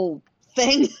whole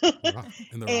thing.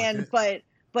 And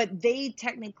but they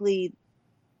technically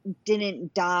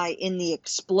didn't die in the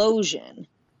explosion.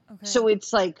 Okay. So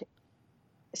it's like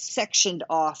sectioned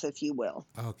off, if you will.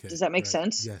 Okay. Does that make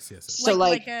sense? Yes. So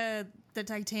like the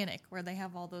Titanic, where they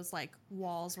have all those like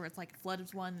walls where it's like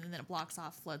floods one and then it blocks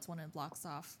off, floods one and blocks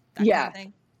off. That kind of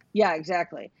thing. Yeah,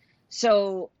 exactly.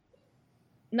 So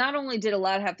not only did a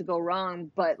lot have to go wrong,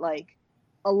 but like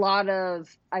a lot of,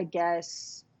 I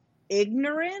guess,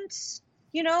 ignorance,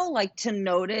 you know, like to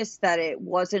notice that it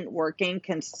wasn't working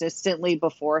consistently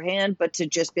beforehand, but to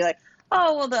just be like,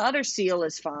 oh, well, the other seal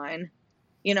is fine.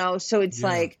 You know, so it's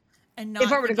like, and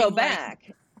if I were to go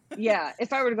back,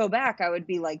 if I were to go back, I would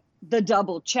be like the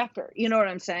double checker. You know what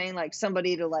I'm saying? Like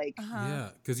somebody to like.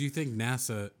 Yeah, because you think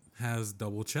NASA has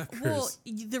double checkers. Well,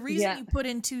 the reason you put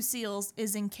in 2 seals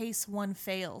is in case one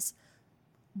fails.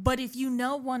 But if you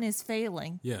know one is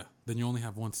failing. Yeah, then you only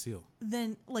have 1 seal.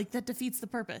 Then, like, that defeats the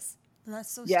purpose.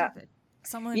 That's so stupid.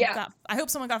 I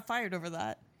hope someone got fired over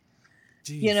that.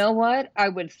 Jeez. You know what? I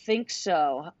would think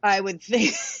so. I would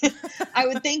think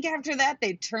after that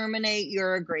they terminate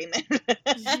your agreement.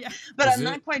 But I'm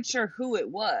not quite sure who it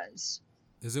was.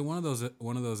 Is it one of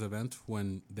those events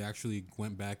when they actually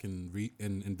went back and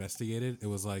investigated? It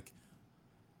was like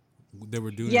they were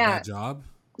doing a bad job.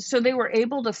 So they were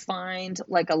able to find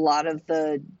like a lot of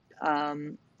the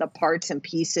parts and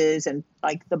pieces and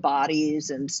like the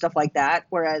bodies and stuff like that.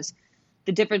 Whereas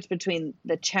the difference between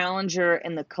the Challenger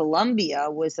and the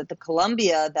Columbia was that the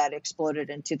Columbia that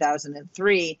exploded in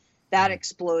 2003, that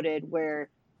exploded where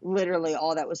literally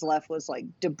all that was left was like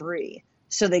debris.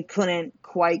 So they couldn't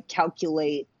quite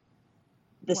calculate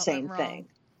the same thing.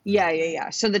 Yeah.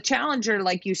 So the Challenger,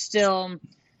 like you still,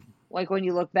 like when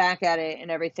you look back at it and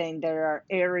everything, there are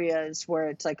areas where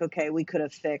it's like, okay, we could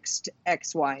have fixed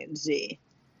X, Y, and Z.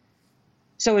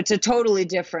 So it's a totally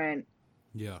different.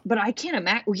 Yeah. But I can't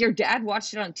imagine. Your dad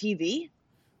watched it on TV?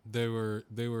 They were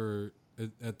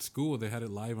at school. They had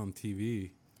it live on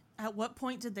TV. At what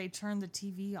point did they turn the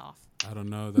TV off? I don't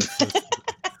know.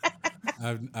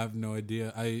 I have no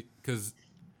idea. I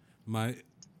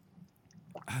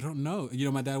don't know. You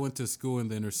know, my dad went to school in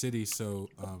the inner city, so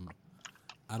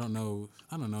I don't know.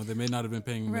 They may not have been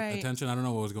paying attention. I don't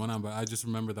know what was going on, but I just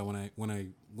remember that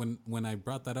when I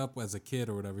brought that up as a kid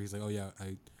or whatever, he's like, "Oh yeah,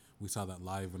 we saw that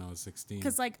live when I was 16."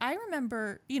 Because like I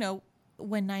remember, you know,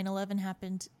 when 9/11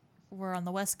 happened, we're on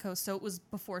the West Coast, so it was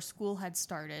before school had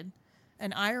started.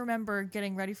 And I remember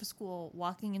getting ready for school,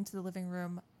 walking into the living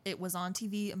room. It was on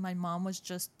TV, and my mom was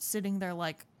just sitting there,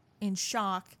 like, in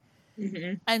shock.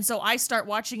 Mm-hmm. And so I start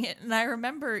watching it, and I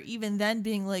remember even then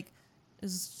being like,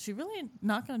 is she really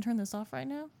not going to turn this off right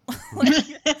now? Like,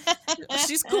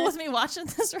 she's cool with me watching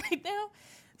this right now?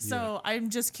 So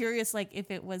I'm just curious, like, if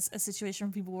it was a situation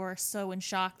where people were so in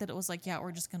shock that it was like, yeah,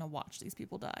 we're just going to watch these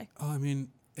people die. Oh, I mean,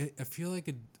 I feel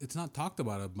like it's not talked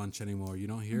about a bunch anymore. You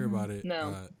don't hear about it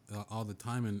all the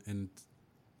time. And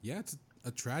yeah, it's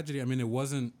a tragedy. I mean, it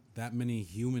wasn't that many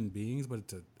human beings, but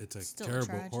it's a still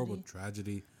terrible, horrible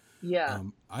tragedy. Yeah.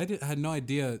 I had no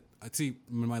idea. See,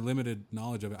 my limited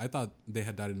knowledge of it, I thought they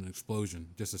had died in an explosion,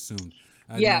 just assumed.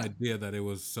 I had no idea that it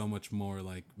was so much more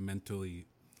like mentally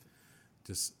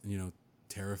just, you know,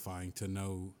 terrifying to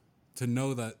to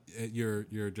know that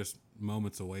you're just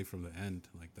moments away from the end,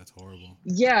 like that's horrible.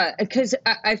 Yeah, because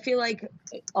I feel like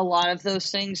a lot of those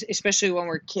things, especially when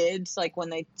we're kids, like when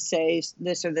they say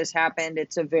this or this happened,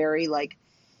 it's a very like,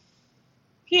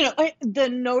 the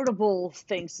notable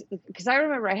things. Because I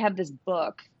remember I had this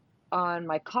book on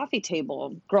my coffee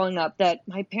table growing up that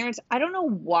my parents, I don't know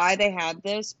why they had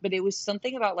this, but it was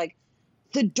something about like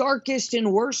the darkest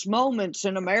and worst moments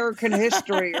in American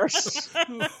history or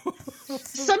something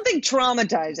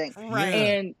traumatizing. Right.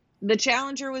 And the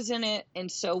Challenger was in it, and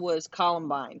so was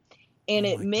Columbine. And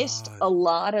it missed a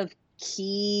lot of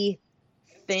key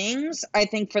things, I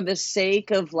think, for the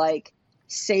sake of like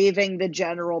saving the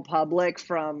general public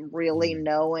from really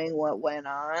knowing what went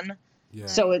on. Yeah.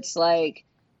 So it's like,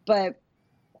 but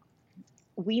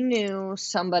we knew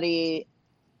somebody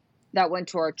that went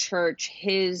to our church,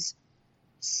 his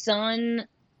son,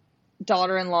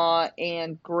 daughter-in-law,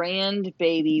 and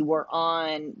grandbaby were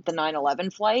on the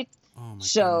 9/11 flight. Oh my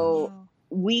so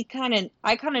gosh.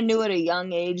 I kind of knew at a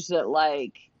young age that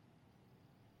like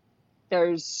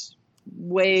there's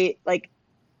way, like,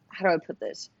 how do I put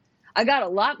this? I got a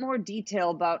lot more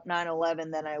detail about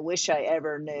 9/11 than I wish I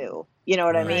ever knew. You know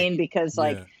what I mean? Because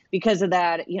because of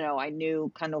that, I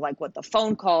knew kind of like what the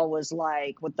phone call was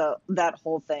like, with that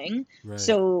whole thing. Right.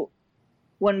 So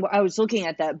when I was looking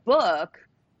at that book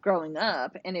growing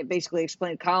up, and it basically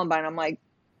explained Columbine, I'm like,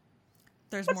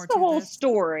 there's what's more the to whole this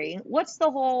story? What's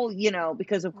the whole,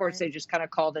 because of course they just kind of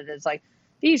called it as like,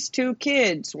 these two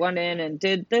kids went in and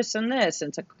did this and this. And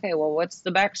it's like, okay, well, what's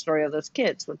the backstory of those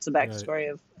kids? What's the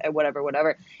backstory of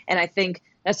whatever? And I think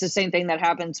that's the same thing that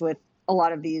happens with a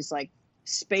lot of these like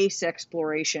space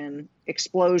exploration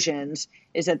explosions,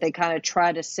 is that they kind of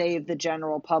try to save the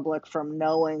general public from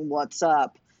knowing what's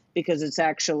up, because it's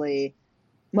actually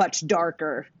much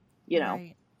darker,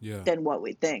 than what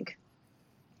we think.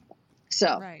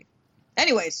 So,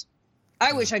 anyways,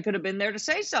 I wish I could have been there to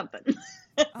say something.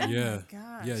 Oh my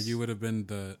gosh. Yeah, you would have been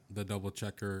the double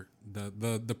checker,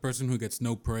 the person who gets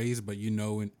no praise, but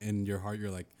in your heart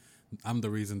you're like, I'm the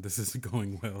reason this is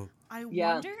going well. I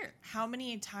wonder how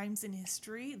many times in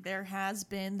history there has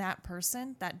been that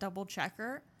person, that double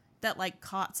checker, that like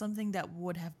caught something that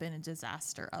would have been a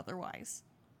disaster otherwise.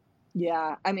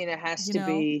 Yeah, I mean, it has to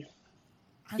be.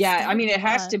 Yeah, I mean, it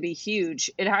has to be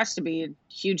huge. It has to be a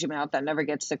huge amount that never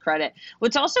gets the credit.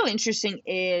 What's also interesting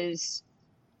is,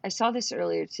 I saw this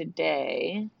earlier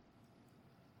today.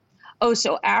 Oh,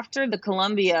 so after the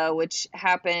Columbia, which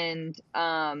happened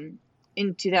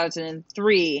in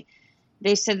 2003,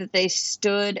 they said that they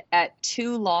stood at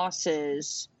 2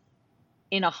 losses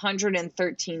in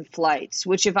 113 flights,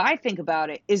 which, if I think about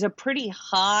it, is a pretty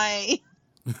high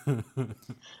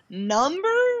number,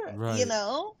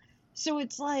 So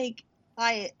it's like,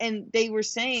 and they were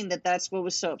saying that that's what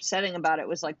was so upsetting about it,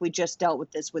 was like, we just dealt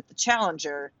with this with the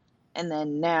Challenger, and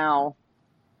then now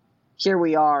here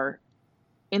we are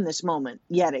in this moment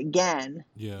yet again.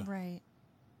 Yeah. Right.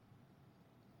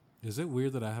 Is it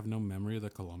weird that I have no memory of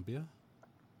the Columbia?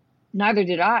 Neither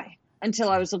did I, until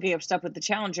I was looking up stuff with the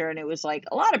Challenger, and it was like,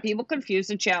 a lot of people confuse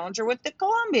the Challenger with the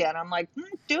Columbia, and I'm like,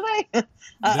 do they? They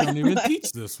don't even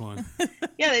teach this one.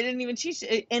 Yeah, they didn't even teach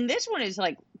it. And this one is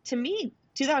like, to me,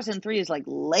 2003 is like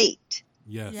late.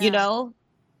 Yes. Yeah.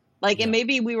 And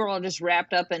maybe we were all just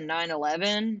wrapped up in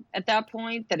 9/11 at that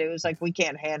point, that it was like, we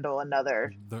can't handle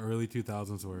another. The early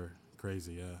 2000s were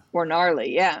crazy, yeah. Or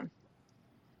gnarly, yeah.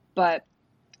 But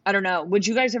I don't know. Would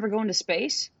you guys ever go into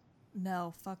space?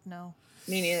 No, fuck no.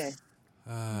 Me neither.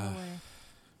 No way.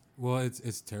 Well,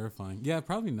 it's terrifying. Yeah,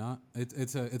 probably not.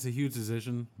 It's a huge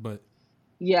decision, but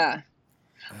yeah.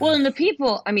 Well, and the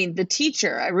people, I mean, the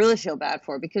teacher, I really feel bad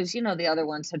for, because the other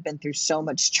ones had been through so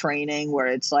much training where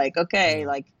it's like, okay,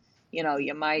 like,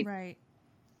 you might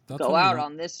go out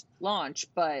on this launch,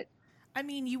 but I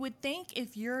mean, you would think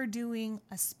if you're doing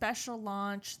a special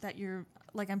launch that you're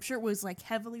like, I'm sure it was like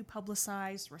heavily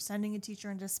publicized, we're sending a teacher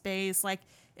into space, like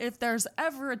if there's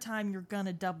ever a time you're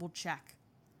gonna double check,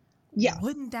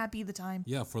 wouldn't that be the time?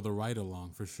 Yeah, for the ride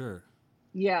along, for sure.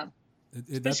 Yeah.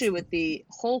 Especially with the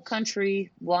whole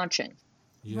country launching.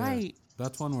 Yeah, right.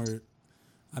 That's one where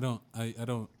I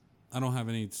don't have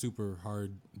any super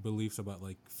hard beliefs about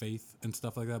like faith and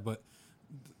stuff like that, but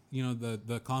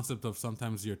the concept of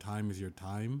sometimes your time is your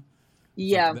time.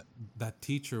 Yeah. Like that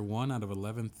teacher, 1 out of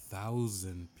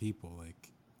 11,000 people, like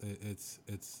it's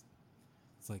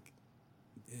like,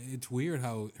 it's weird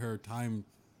how her time,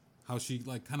 how she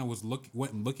like kind of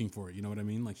went looking for it, you know what I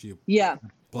mean? Like she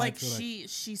like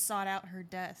she sought out her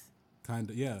death. Kind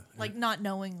of, yeah. Like not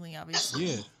knowingly, obviously.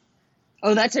 Yeah.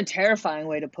 Oh, that's a terrifying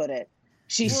way to put it.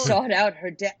 She sought out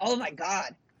her death. Oh my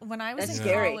God. When I was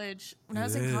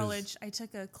in college, I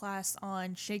took a class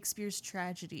on Shakespeare's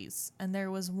tragedies, and there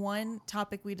was one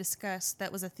topic we discussed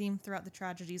that was a theme throughout the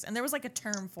tragedies, and there was like a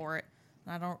term for it.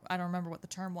 I don't remember what the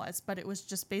term was, but it was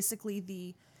just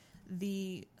basically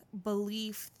the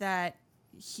belief that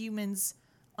humans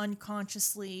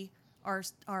unconsciously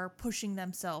are pushing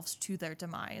themselves to their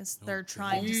demise. Okay. They're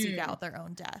trying to seek out their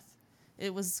own death.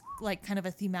 It was like kind of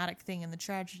a thematic thing in the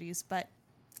tragedies, but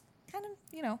kind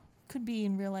of, could be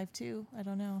in real life too. I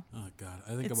don't know. Oh God, I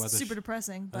think it's super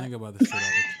depressing. But... I think about this shit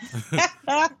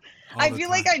all the I feel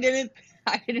like I didn't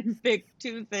pick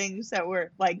two things that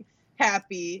were like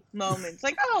happy moments.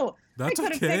 Like, that's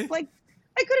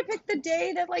I could have picked the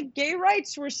day that like gay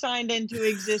rights were signed into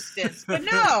existence. But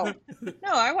no,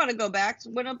 I want to go back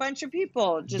when a bunch of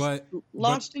people just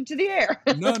launched into the air.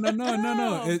 No.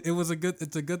 It's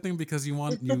a good thing because you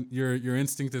want your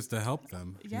instinct is to help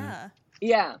them. Yeah.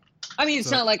 Yeah. I mean,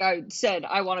 it's not like I said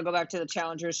I want to go back to the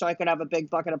Challengers so I could have a big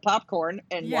bucket of popcorn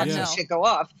and watch this shit go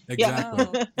off. Exactly.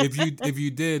 Yeah. If you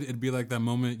did, it'd be like that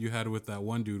moment you had with that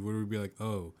one dude where we'd be like,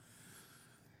 oh,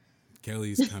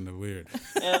 Kelly's kind of weird.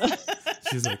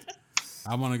 She's like,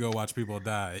 I want to go watch people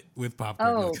die with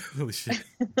popcorn. Oh, like, holy shit.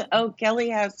 Oh, Kelly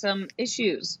has some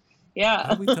issues. Yeah.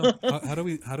 How do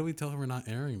we tell her we're not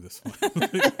airing this one?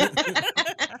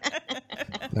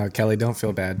 No, Kelly, don't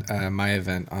feel bad. My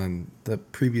event on the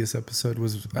previous episode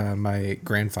was my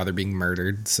grandfather being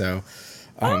murdered. So,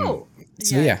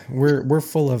 we're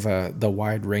full of the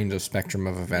wide range of spectrum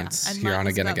of events here on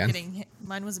Again.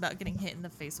 Mine was about getting hit in the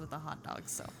face with a hot dog,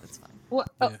 so it's fine. What?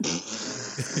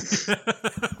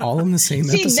 All in the same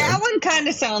episode. See, that one kind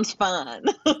of sounds fun.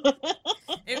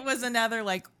 It was another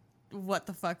what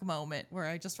the fuck moment where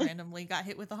I just randomly got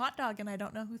hit with a hot dog and I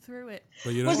don't know who threw it.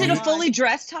 Was it a fully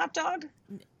dressed hot dog?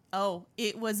 Oh,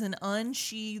 it was an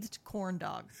unsheathed corn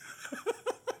dog.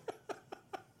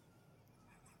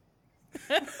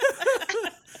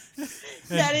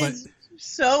 That is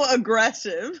so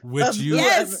aggressive.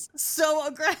 Yes, so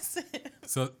aggressive.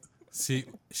 So she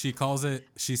calls it.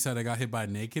 She said I got hit by a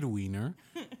naked wiener.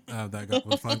 That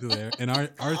was fun there. And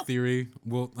our theory.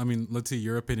 Well, I mean, let's see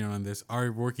your opinion on this.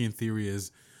 Our working theory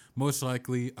is most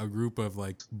likely a group of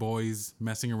like boys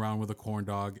messing around with a corn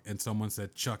dog, and someone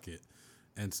said chuck it,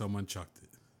 and someone chucked it.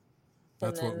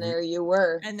 That's and then there you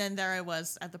were. And then there I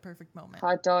was at the perfect moment.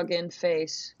 Hot dog in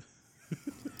face.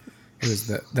 It was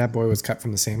that boy was cut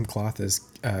from the same cloth as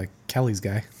Kelly's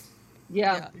guy.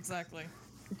 Yeah, exactly.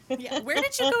 Yeah, where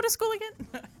did you go to school again?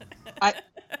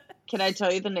 Can I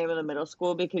tell you the name of the middle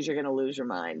school because you're gonna lose your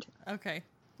mind? Okay.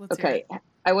 Okay.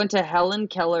 I went to Helen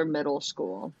Keller Middle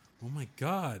School. Oh my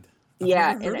God.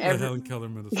 I've never heard of Helen Keller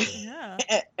Middle School. Yeah.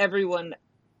 Everyone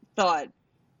thought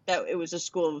that it was a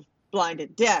school of blind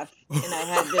and deaf, and I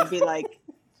had to be like,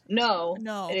 no,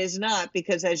 it is not,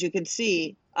 because as you can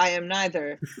see, I am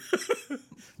neither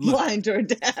blind or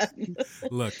deaf.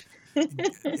 Look,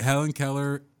 Helen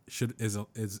Keller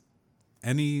is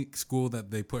any school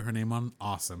that they put her name on,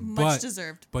 awesome. Much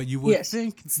deserved. But you would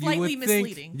think slightly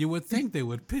misleading. You would think they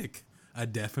would pick a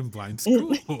deaf and blind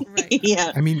school. Right.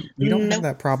 Yeah. I mean, we don't have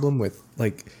that problem with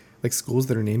like schools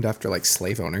that are named after like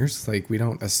slave owners. Like we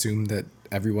don't assume that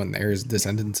everyone there is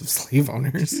descendants of slave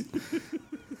owners.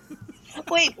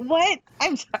 Wait, what?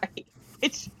 I'm sorry.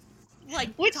 It's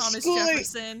like Thomas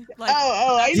Jefferson.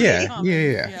 I see.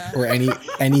 Yeah. Or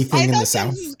anything in the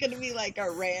South. This is gonna be like a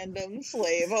random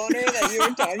slave owner that you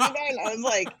were talking about. And I was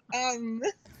like,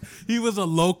 He was a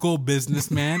local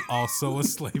businessman, also a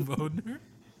slave owner,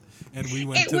 and we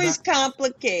went. It was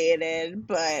complicated,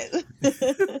 but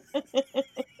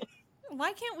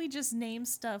why can't we just name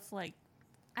stuff like?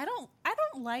 I don't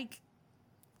like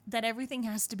that everything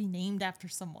has to be named after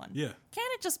someone. Yeah.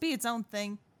 Can't it just be its own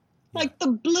thing? Like the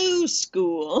Blue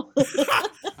School.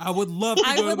 I would love to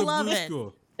go to the Blue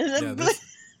School.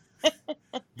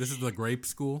 This is the Grape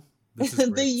School. This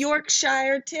is the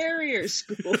Yorkshire Terrier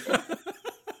School.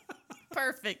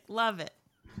 Perfect. Love it.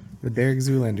 The Derek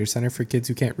Zoolander Center for kids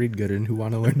who can't read good and who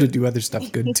want to learn to do other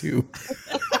stuff good too.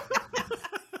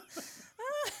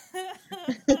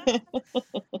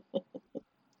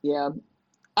 Yeah.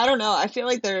 I don't know. I feel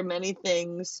like there are many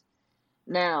things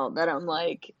now that I'm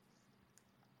like,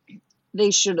 they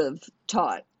should have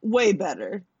taught way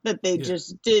better that they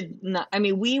just did not. I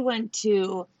mean, we went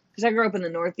to, because I grew up in the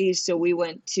Northeast, so we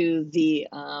went to the,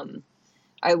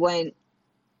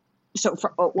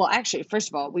 first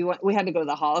of all, we had to go to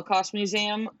the Holocaust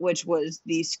Museum, which was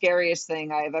the scariest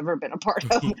thing I have ever been a part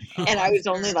of. And I was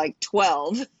only like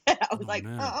 12. I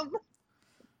was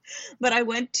but I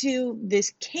went to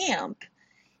this camp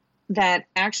that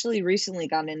actually recently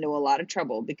got into a lot of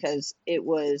trouble because it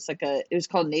was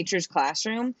called Nature's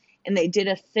Classroom, and they did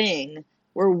a thing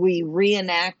where we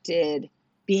reenacted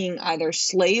being either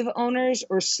slave owners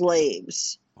or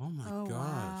slaves. Oh my gosh.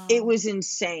 Wow. It was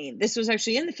insane. This was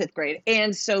actually in the 5th grade.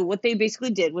 And so what they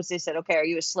basically did was they said, okay, are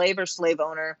you a slave or slave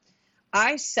owner?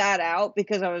 I sat out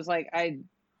because I was like,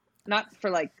 not for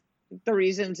like the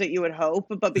reasons that you would hope,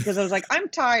 but because I was like, I'm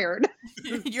tired.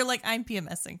 You're like, I'm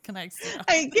PMSing. Can I sit up?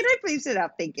 Can I please sit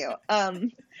up? Thank you.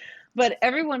 But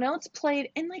everyone else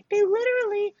played, and like they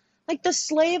literally, like the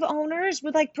slave owners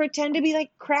would like pretend to be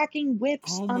like cracking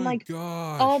whips on like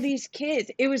all these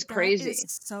kids. It was crazy. That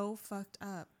is so fucked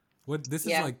up. What this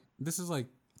is like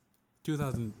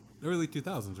 2000, early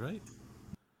 2000s, right?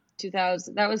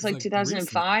 2000. That was like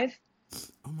 2005.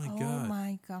 Oh my god. Oh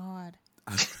my god.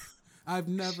 I've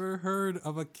never heard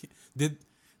of a kid.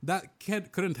 That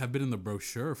kid couldn't have been in the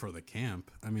brochure for the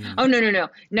camp. I mean, oh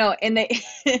no, and they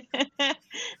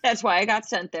that's why I got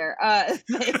sent there.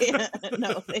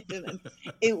 No, they didn't.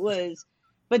 It was,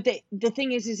 but the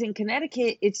thing is in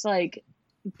Connecticut, it's like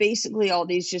basically all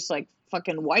these just like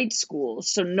fucking white schools,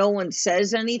 so no one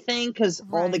says anything because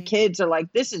all the kids are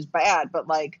like, this is bad, but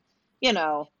like, you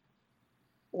know,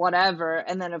 whatever.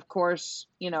 And then of course,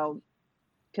 you know,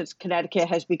 because Connecticut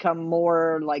has become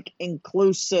more like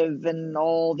inclusive and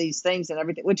all these things and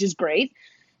everything, which is great.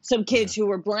 Some kids who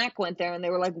were black went there and they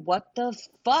were like, what the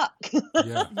fuck?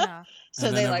 Yeah.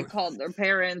 So they like called their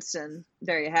parents, and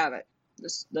there you have it.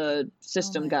 The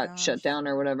system got shut down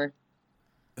or whatever.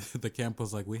 The camp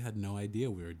was like, we had no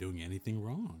idea we were doing anything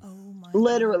wrong. Oh my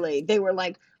Literally. God. They were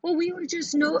like, well, we were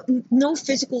just no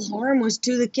physical harm was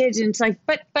to the kids. And it's like,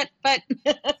 but.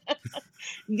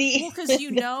 Because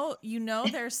you know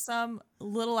there's some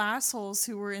little assholes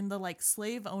who were in the like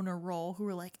slave owner role who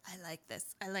were like, I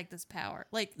like this power.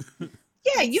 Like,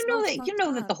 yeah, you know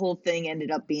that the whole thing ended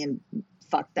up being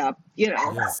fucked up. You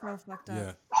know, so fucked up.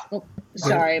 Yeah. Oh,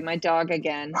 sorry, my dog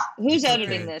again. Who's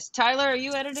editing this? Tyler, are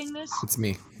you editing this? It's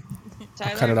me.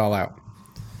 Tyler, I'll cut it all out.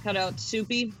 Cut out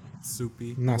Soupy.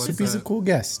 Soupy. No, Soupy's a cool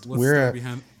guest. We're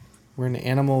an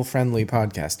animal-friendly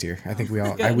podcast here. I think we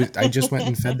all. I just went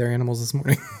and fed their animals this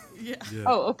morning. Yeah.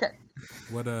 Oh, okay.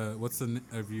 What's the,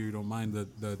 if you don't mind,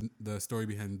 the story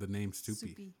behind the name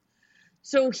Soupy?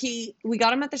 So we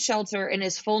got him at the shelter, and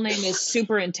his full name is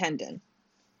Superintendent.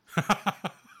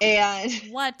 And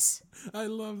what? I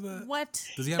love that. What?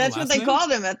 Does he have That's a last what they name?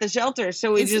 called him at the shelter.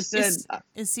 So we just said,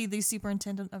 "Is he the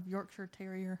superintendent of Yorkshire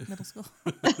Terrier Middle School?"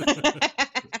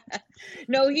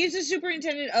 No, he's a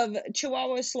superintendent of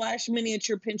Chihuahua /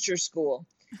 Miniature Pinscher School,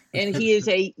 and he is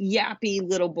a yappy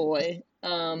little boy.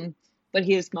 But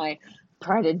he is my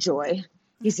pride and joy.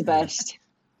 He's the best.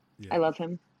 Yeah. I love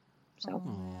him. So,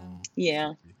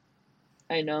 yeah,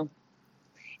 I know.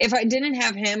 If I didn't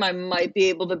have him, I might be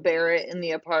able to bear it in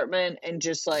the apartment and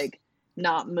just like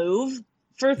not move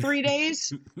for 3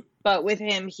 days. But with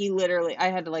him, I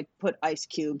had to like put ice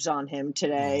cubes on him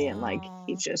today, and like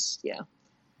he's just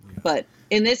But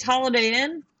in this Holiday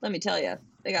Inn, let me tell you,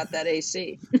 they got that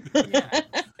AC.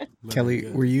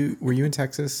 Kelly, were you in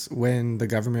Texas when the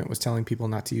government was telling people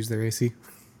not to use their AC?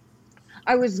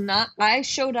 I was not. I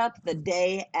showed up the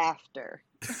day after.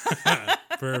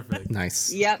 Perfect.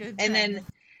 Nice. Yep. And then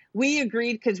we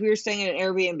agreed because we were staying at an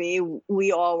Airbnb.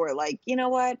 We all were like, you know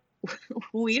what?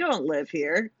 We don't live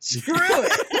here. Screw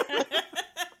it.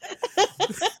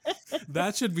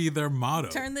 That should be their motto.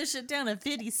 Turn this shit down to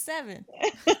 57.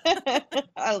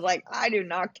 I was like, I do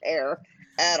not care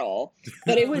at all.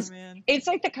 But it was, it's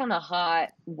like the kind of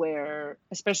hot where,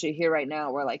 especially here right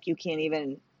now, where like you can't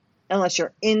even, unless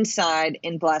you're inside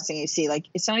and blasting AC, like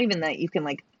it's not even that you can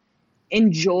like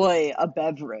enjoy a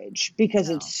beverage because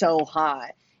it's so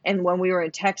hot. And when we were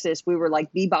in Texas, we were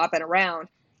like bebopping around,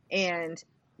 and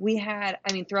we had,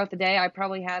 I mean, throughout the day, I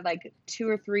probably had like 2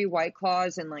 or 3 White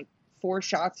Claws and like 4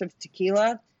 shots of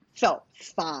tequila. Felt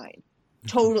fine.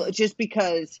 Totally. Just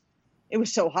because it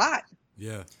was so hot.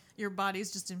 Yeah. Your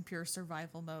body's just in pure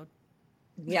survival mode.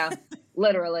 Yeah,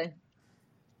 literally.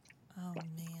 Oh,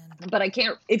 man. But I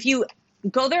can't, if you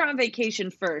go there on vacation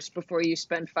first before you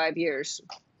spend 5 years,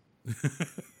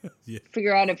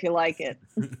 figure out if you like it.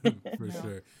 For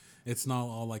sure. It's not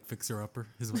all like fixer upper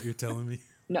is what you're telling me.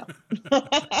 No.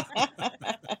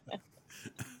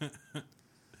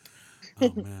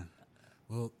 Oh man.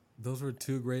 Well, those were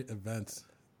 2 great events.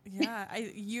 Yeah,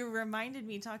 you reminded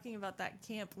me talking about that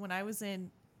camp when I was in,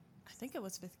 I think it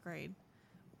was 5th grade.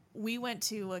 We went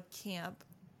to a camp.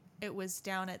 It was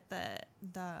down at the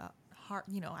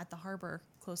at the harbor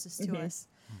closest to us,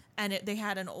 and they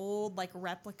had an old like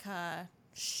replica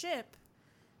ship,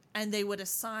 and they would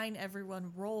assign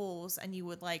everyone roles, and you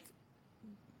would like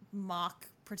mock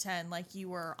pretend like you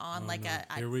were on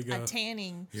a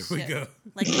tanning Here we go.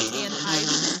 Like the tan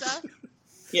hides and stuff.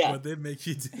 Yeah. What they make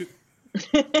you do.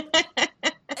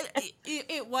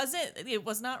 It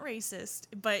was not racist,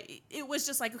 but it was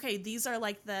just like, okay, these are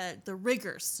like the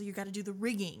riggers, so you got to do the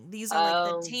rigging. These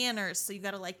are like the tanners, so you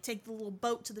got to like take the little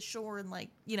boat to the shore and like,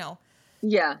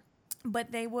 Yeah.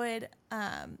 But they would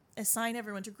assign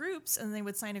everyone to groups, and they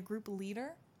would assign a group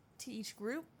leader to each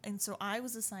group, and so I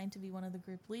was assigned to be one of the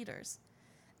group leaders.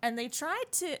 And they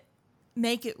tried to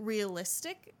make it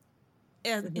realistic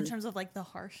in terms of like the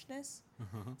harshness.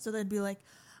 So they'd be like,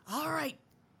 all right,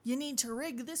 you need to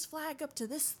rig this flag up to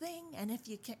this thing, and if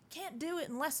you can't do it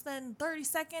in less than 30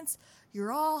 seconds,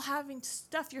 you're all having to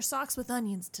stuff your socks with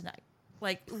onions tonight.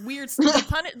 Like weird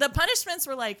stuff. The punishments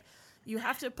were like, you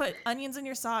have to put onions in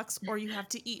your socks, or you have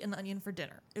to eat an onion for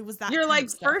dinner. It was that. You're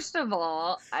like, first of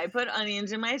all, I put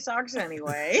onions in my socks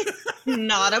anyway.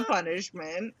 Not a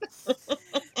punishment.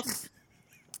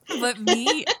 But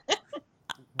me,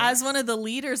 as one of the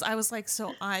leaders, I was like,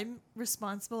 so I'm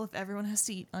responsible if everyone has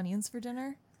to eat onions for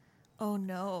dinner? Oh,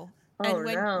 no.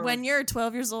 And when you're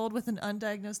 12 years old with an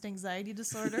undiagnosed anxiety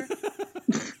disorder...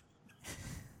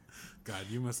 God,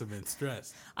 you must have been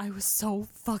stressed. I was so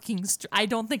fucking I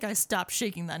don't think I stopped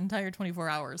shaking that entire 24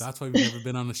 hours. That's why we've never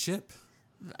been on a ship.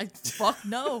 Fuck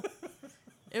no.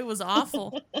 It was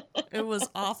awful. It was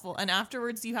awful. And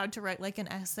afterwards, you had to write like an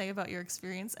essay about your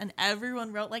experience. And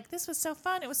everyone wrote like, this was so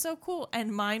fun. It was so cool.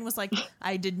 And mine was like,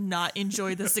 I did not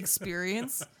enjoy this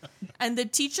experience. And the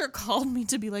teacher called me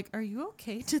to be like, are you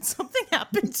okay? Did something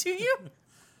happen to you?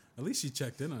 At least she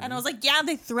checked in on And I was like, yeah,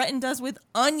 they threatened us with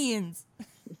onions.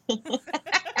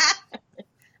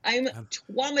 I'm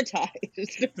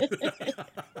traumatized.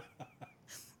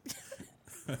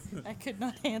 I could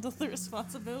not handle the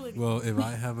responsibility. Well, if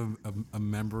I have a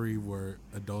memory where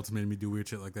adults made me do weird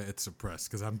shit like that, it's suppressed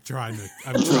because I'm trying to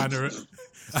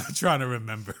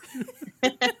remember.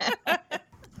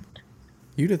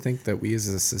 You'd think that we as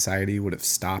a society would have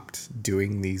stopped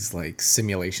doing these like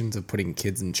simulations of putting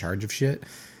kids in charge of shit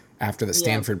after the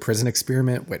Stanford prison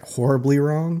experiment went horribly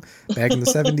wrong back in the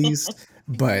 70s.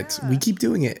 But we keep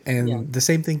doing it, and the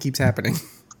same thing keeps happening.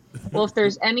 Well, if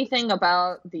there's anything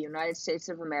about the United States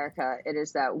of America, it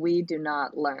is that we do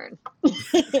not learn.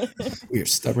 We are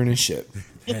stubborn as shit.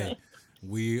 Hey,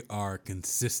 we are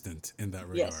consistent in that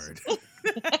regard. Yes.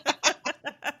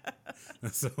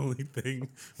 That's the only thing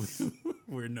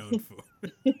we're known for.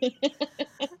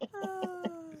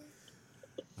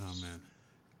 Oh, man.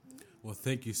 Well,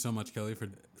 thank you so much, Kelly, for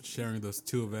sharing those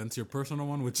two events. Your personal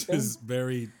one, which is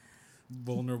very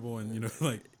vulnerable and,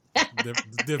 like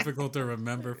difficult to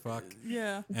remember. Fuck.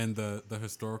 Yeah. And the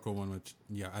historical one, which,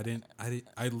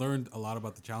 I learned a lot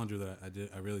about the Challenger that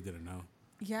I really didn't know.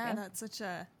 Yeah, that's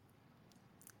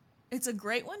it's a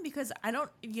great one because I don't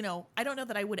know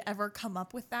that I would ever come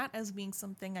up with that as being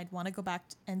something I'd want to go back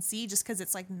and see just because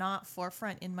it's like not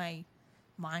forefront in my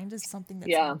mind as something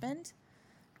that's happened.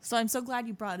 So I'm so glad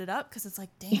you brought it up because it's like,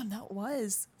 damn, that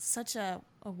was such a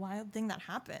wild thing that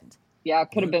happened. Yeah, it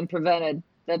could have been prevented.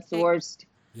 That's the worst.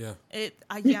 Yeah.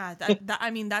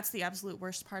 I mean, that's the absolute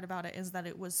worst part about it is that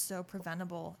it was so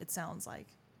preventable, it sounds like.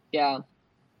 Yeah.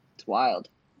 It's wild.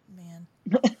 Man.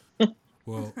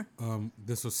 Well,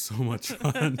 this was so much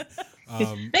fun.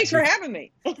 Thanks for having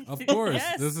me. Of course.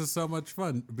 Yes. This is so much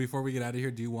fun. Before we get out of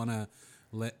here, do you want to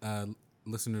let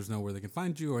listeners know where they can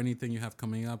find you or anything you have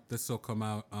coming up? This will come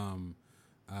out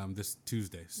this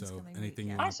Tuesday. So anything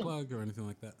you want to plug or anything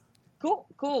like that? Cool.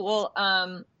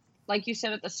 Well, like you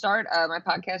said at the start, my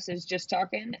podcast is Just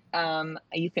Talking.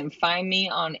 You can find me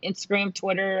on Instagram,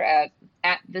 Twitter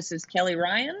at This Is Kelly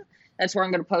Ryan. That's where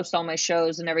I'm going to post all my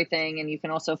shows and everything. And you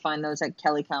can also find those at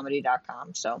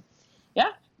kellycomedy.com. So, yeah,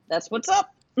 that's what's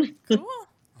up. Cool.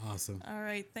 Awesome. All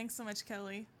right. Thanks so much,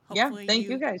 Kelly. Hopefully thank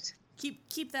you guys.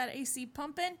 Keep that AC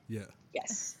pumping. Yeah.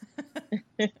 Yes.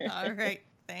 All right.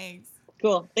 Thanks.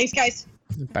 Cool. Thanks, guys.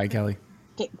 Bye, Kelly.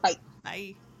 Okay, bye.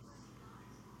 Bye.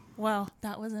 Well,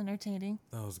 that was entertaining.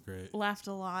 That was great. Laughed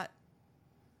a lot.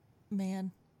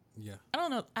 Man. Yeah. I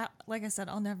don't know. Like I said,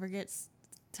 I'll never get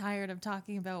tired of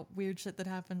talking about weird shit that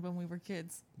happened when we were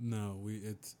kids. No,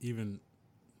 it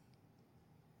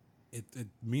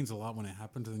means a lot when it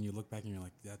happens, and then you look back and you're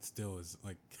like, that still is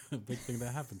like a big thing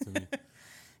that happened to me.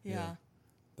 Yeah.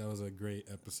 That was a great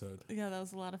episode. Yeah, that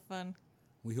was a lot of fun.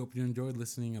 We hope you enjoyed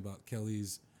listening about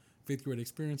Kelly's 5th grade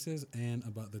experiences and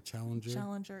about the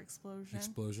Challenger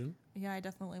explosion. Yeah, I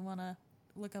definitely want to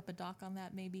look up a doc on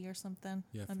that maybe or something.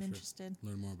 Yeah, I'm interested.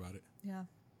 Learn more about it. Yeah.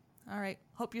 All right.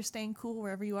 Hope you're staying cool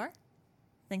wherever you are.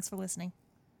 Thanks for listening.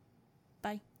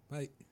 Bye. Bye.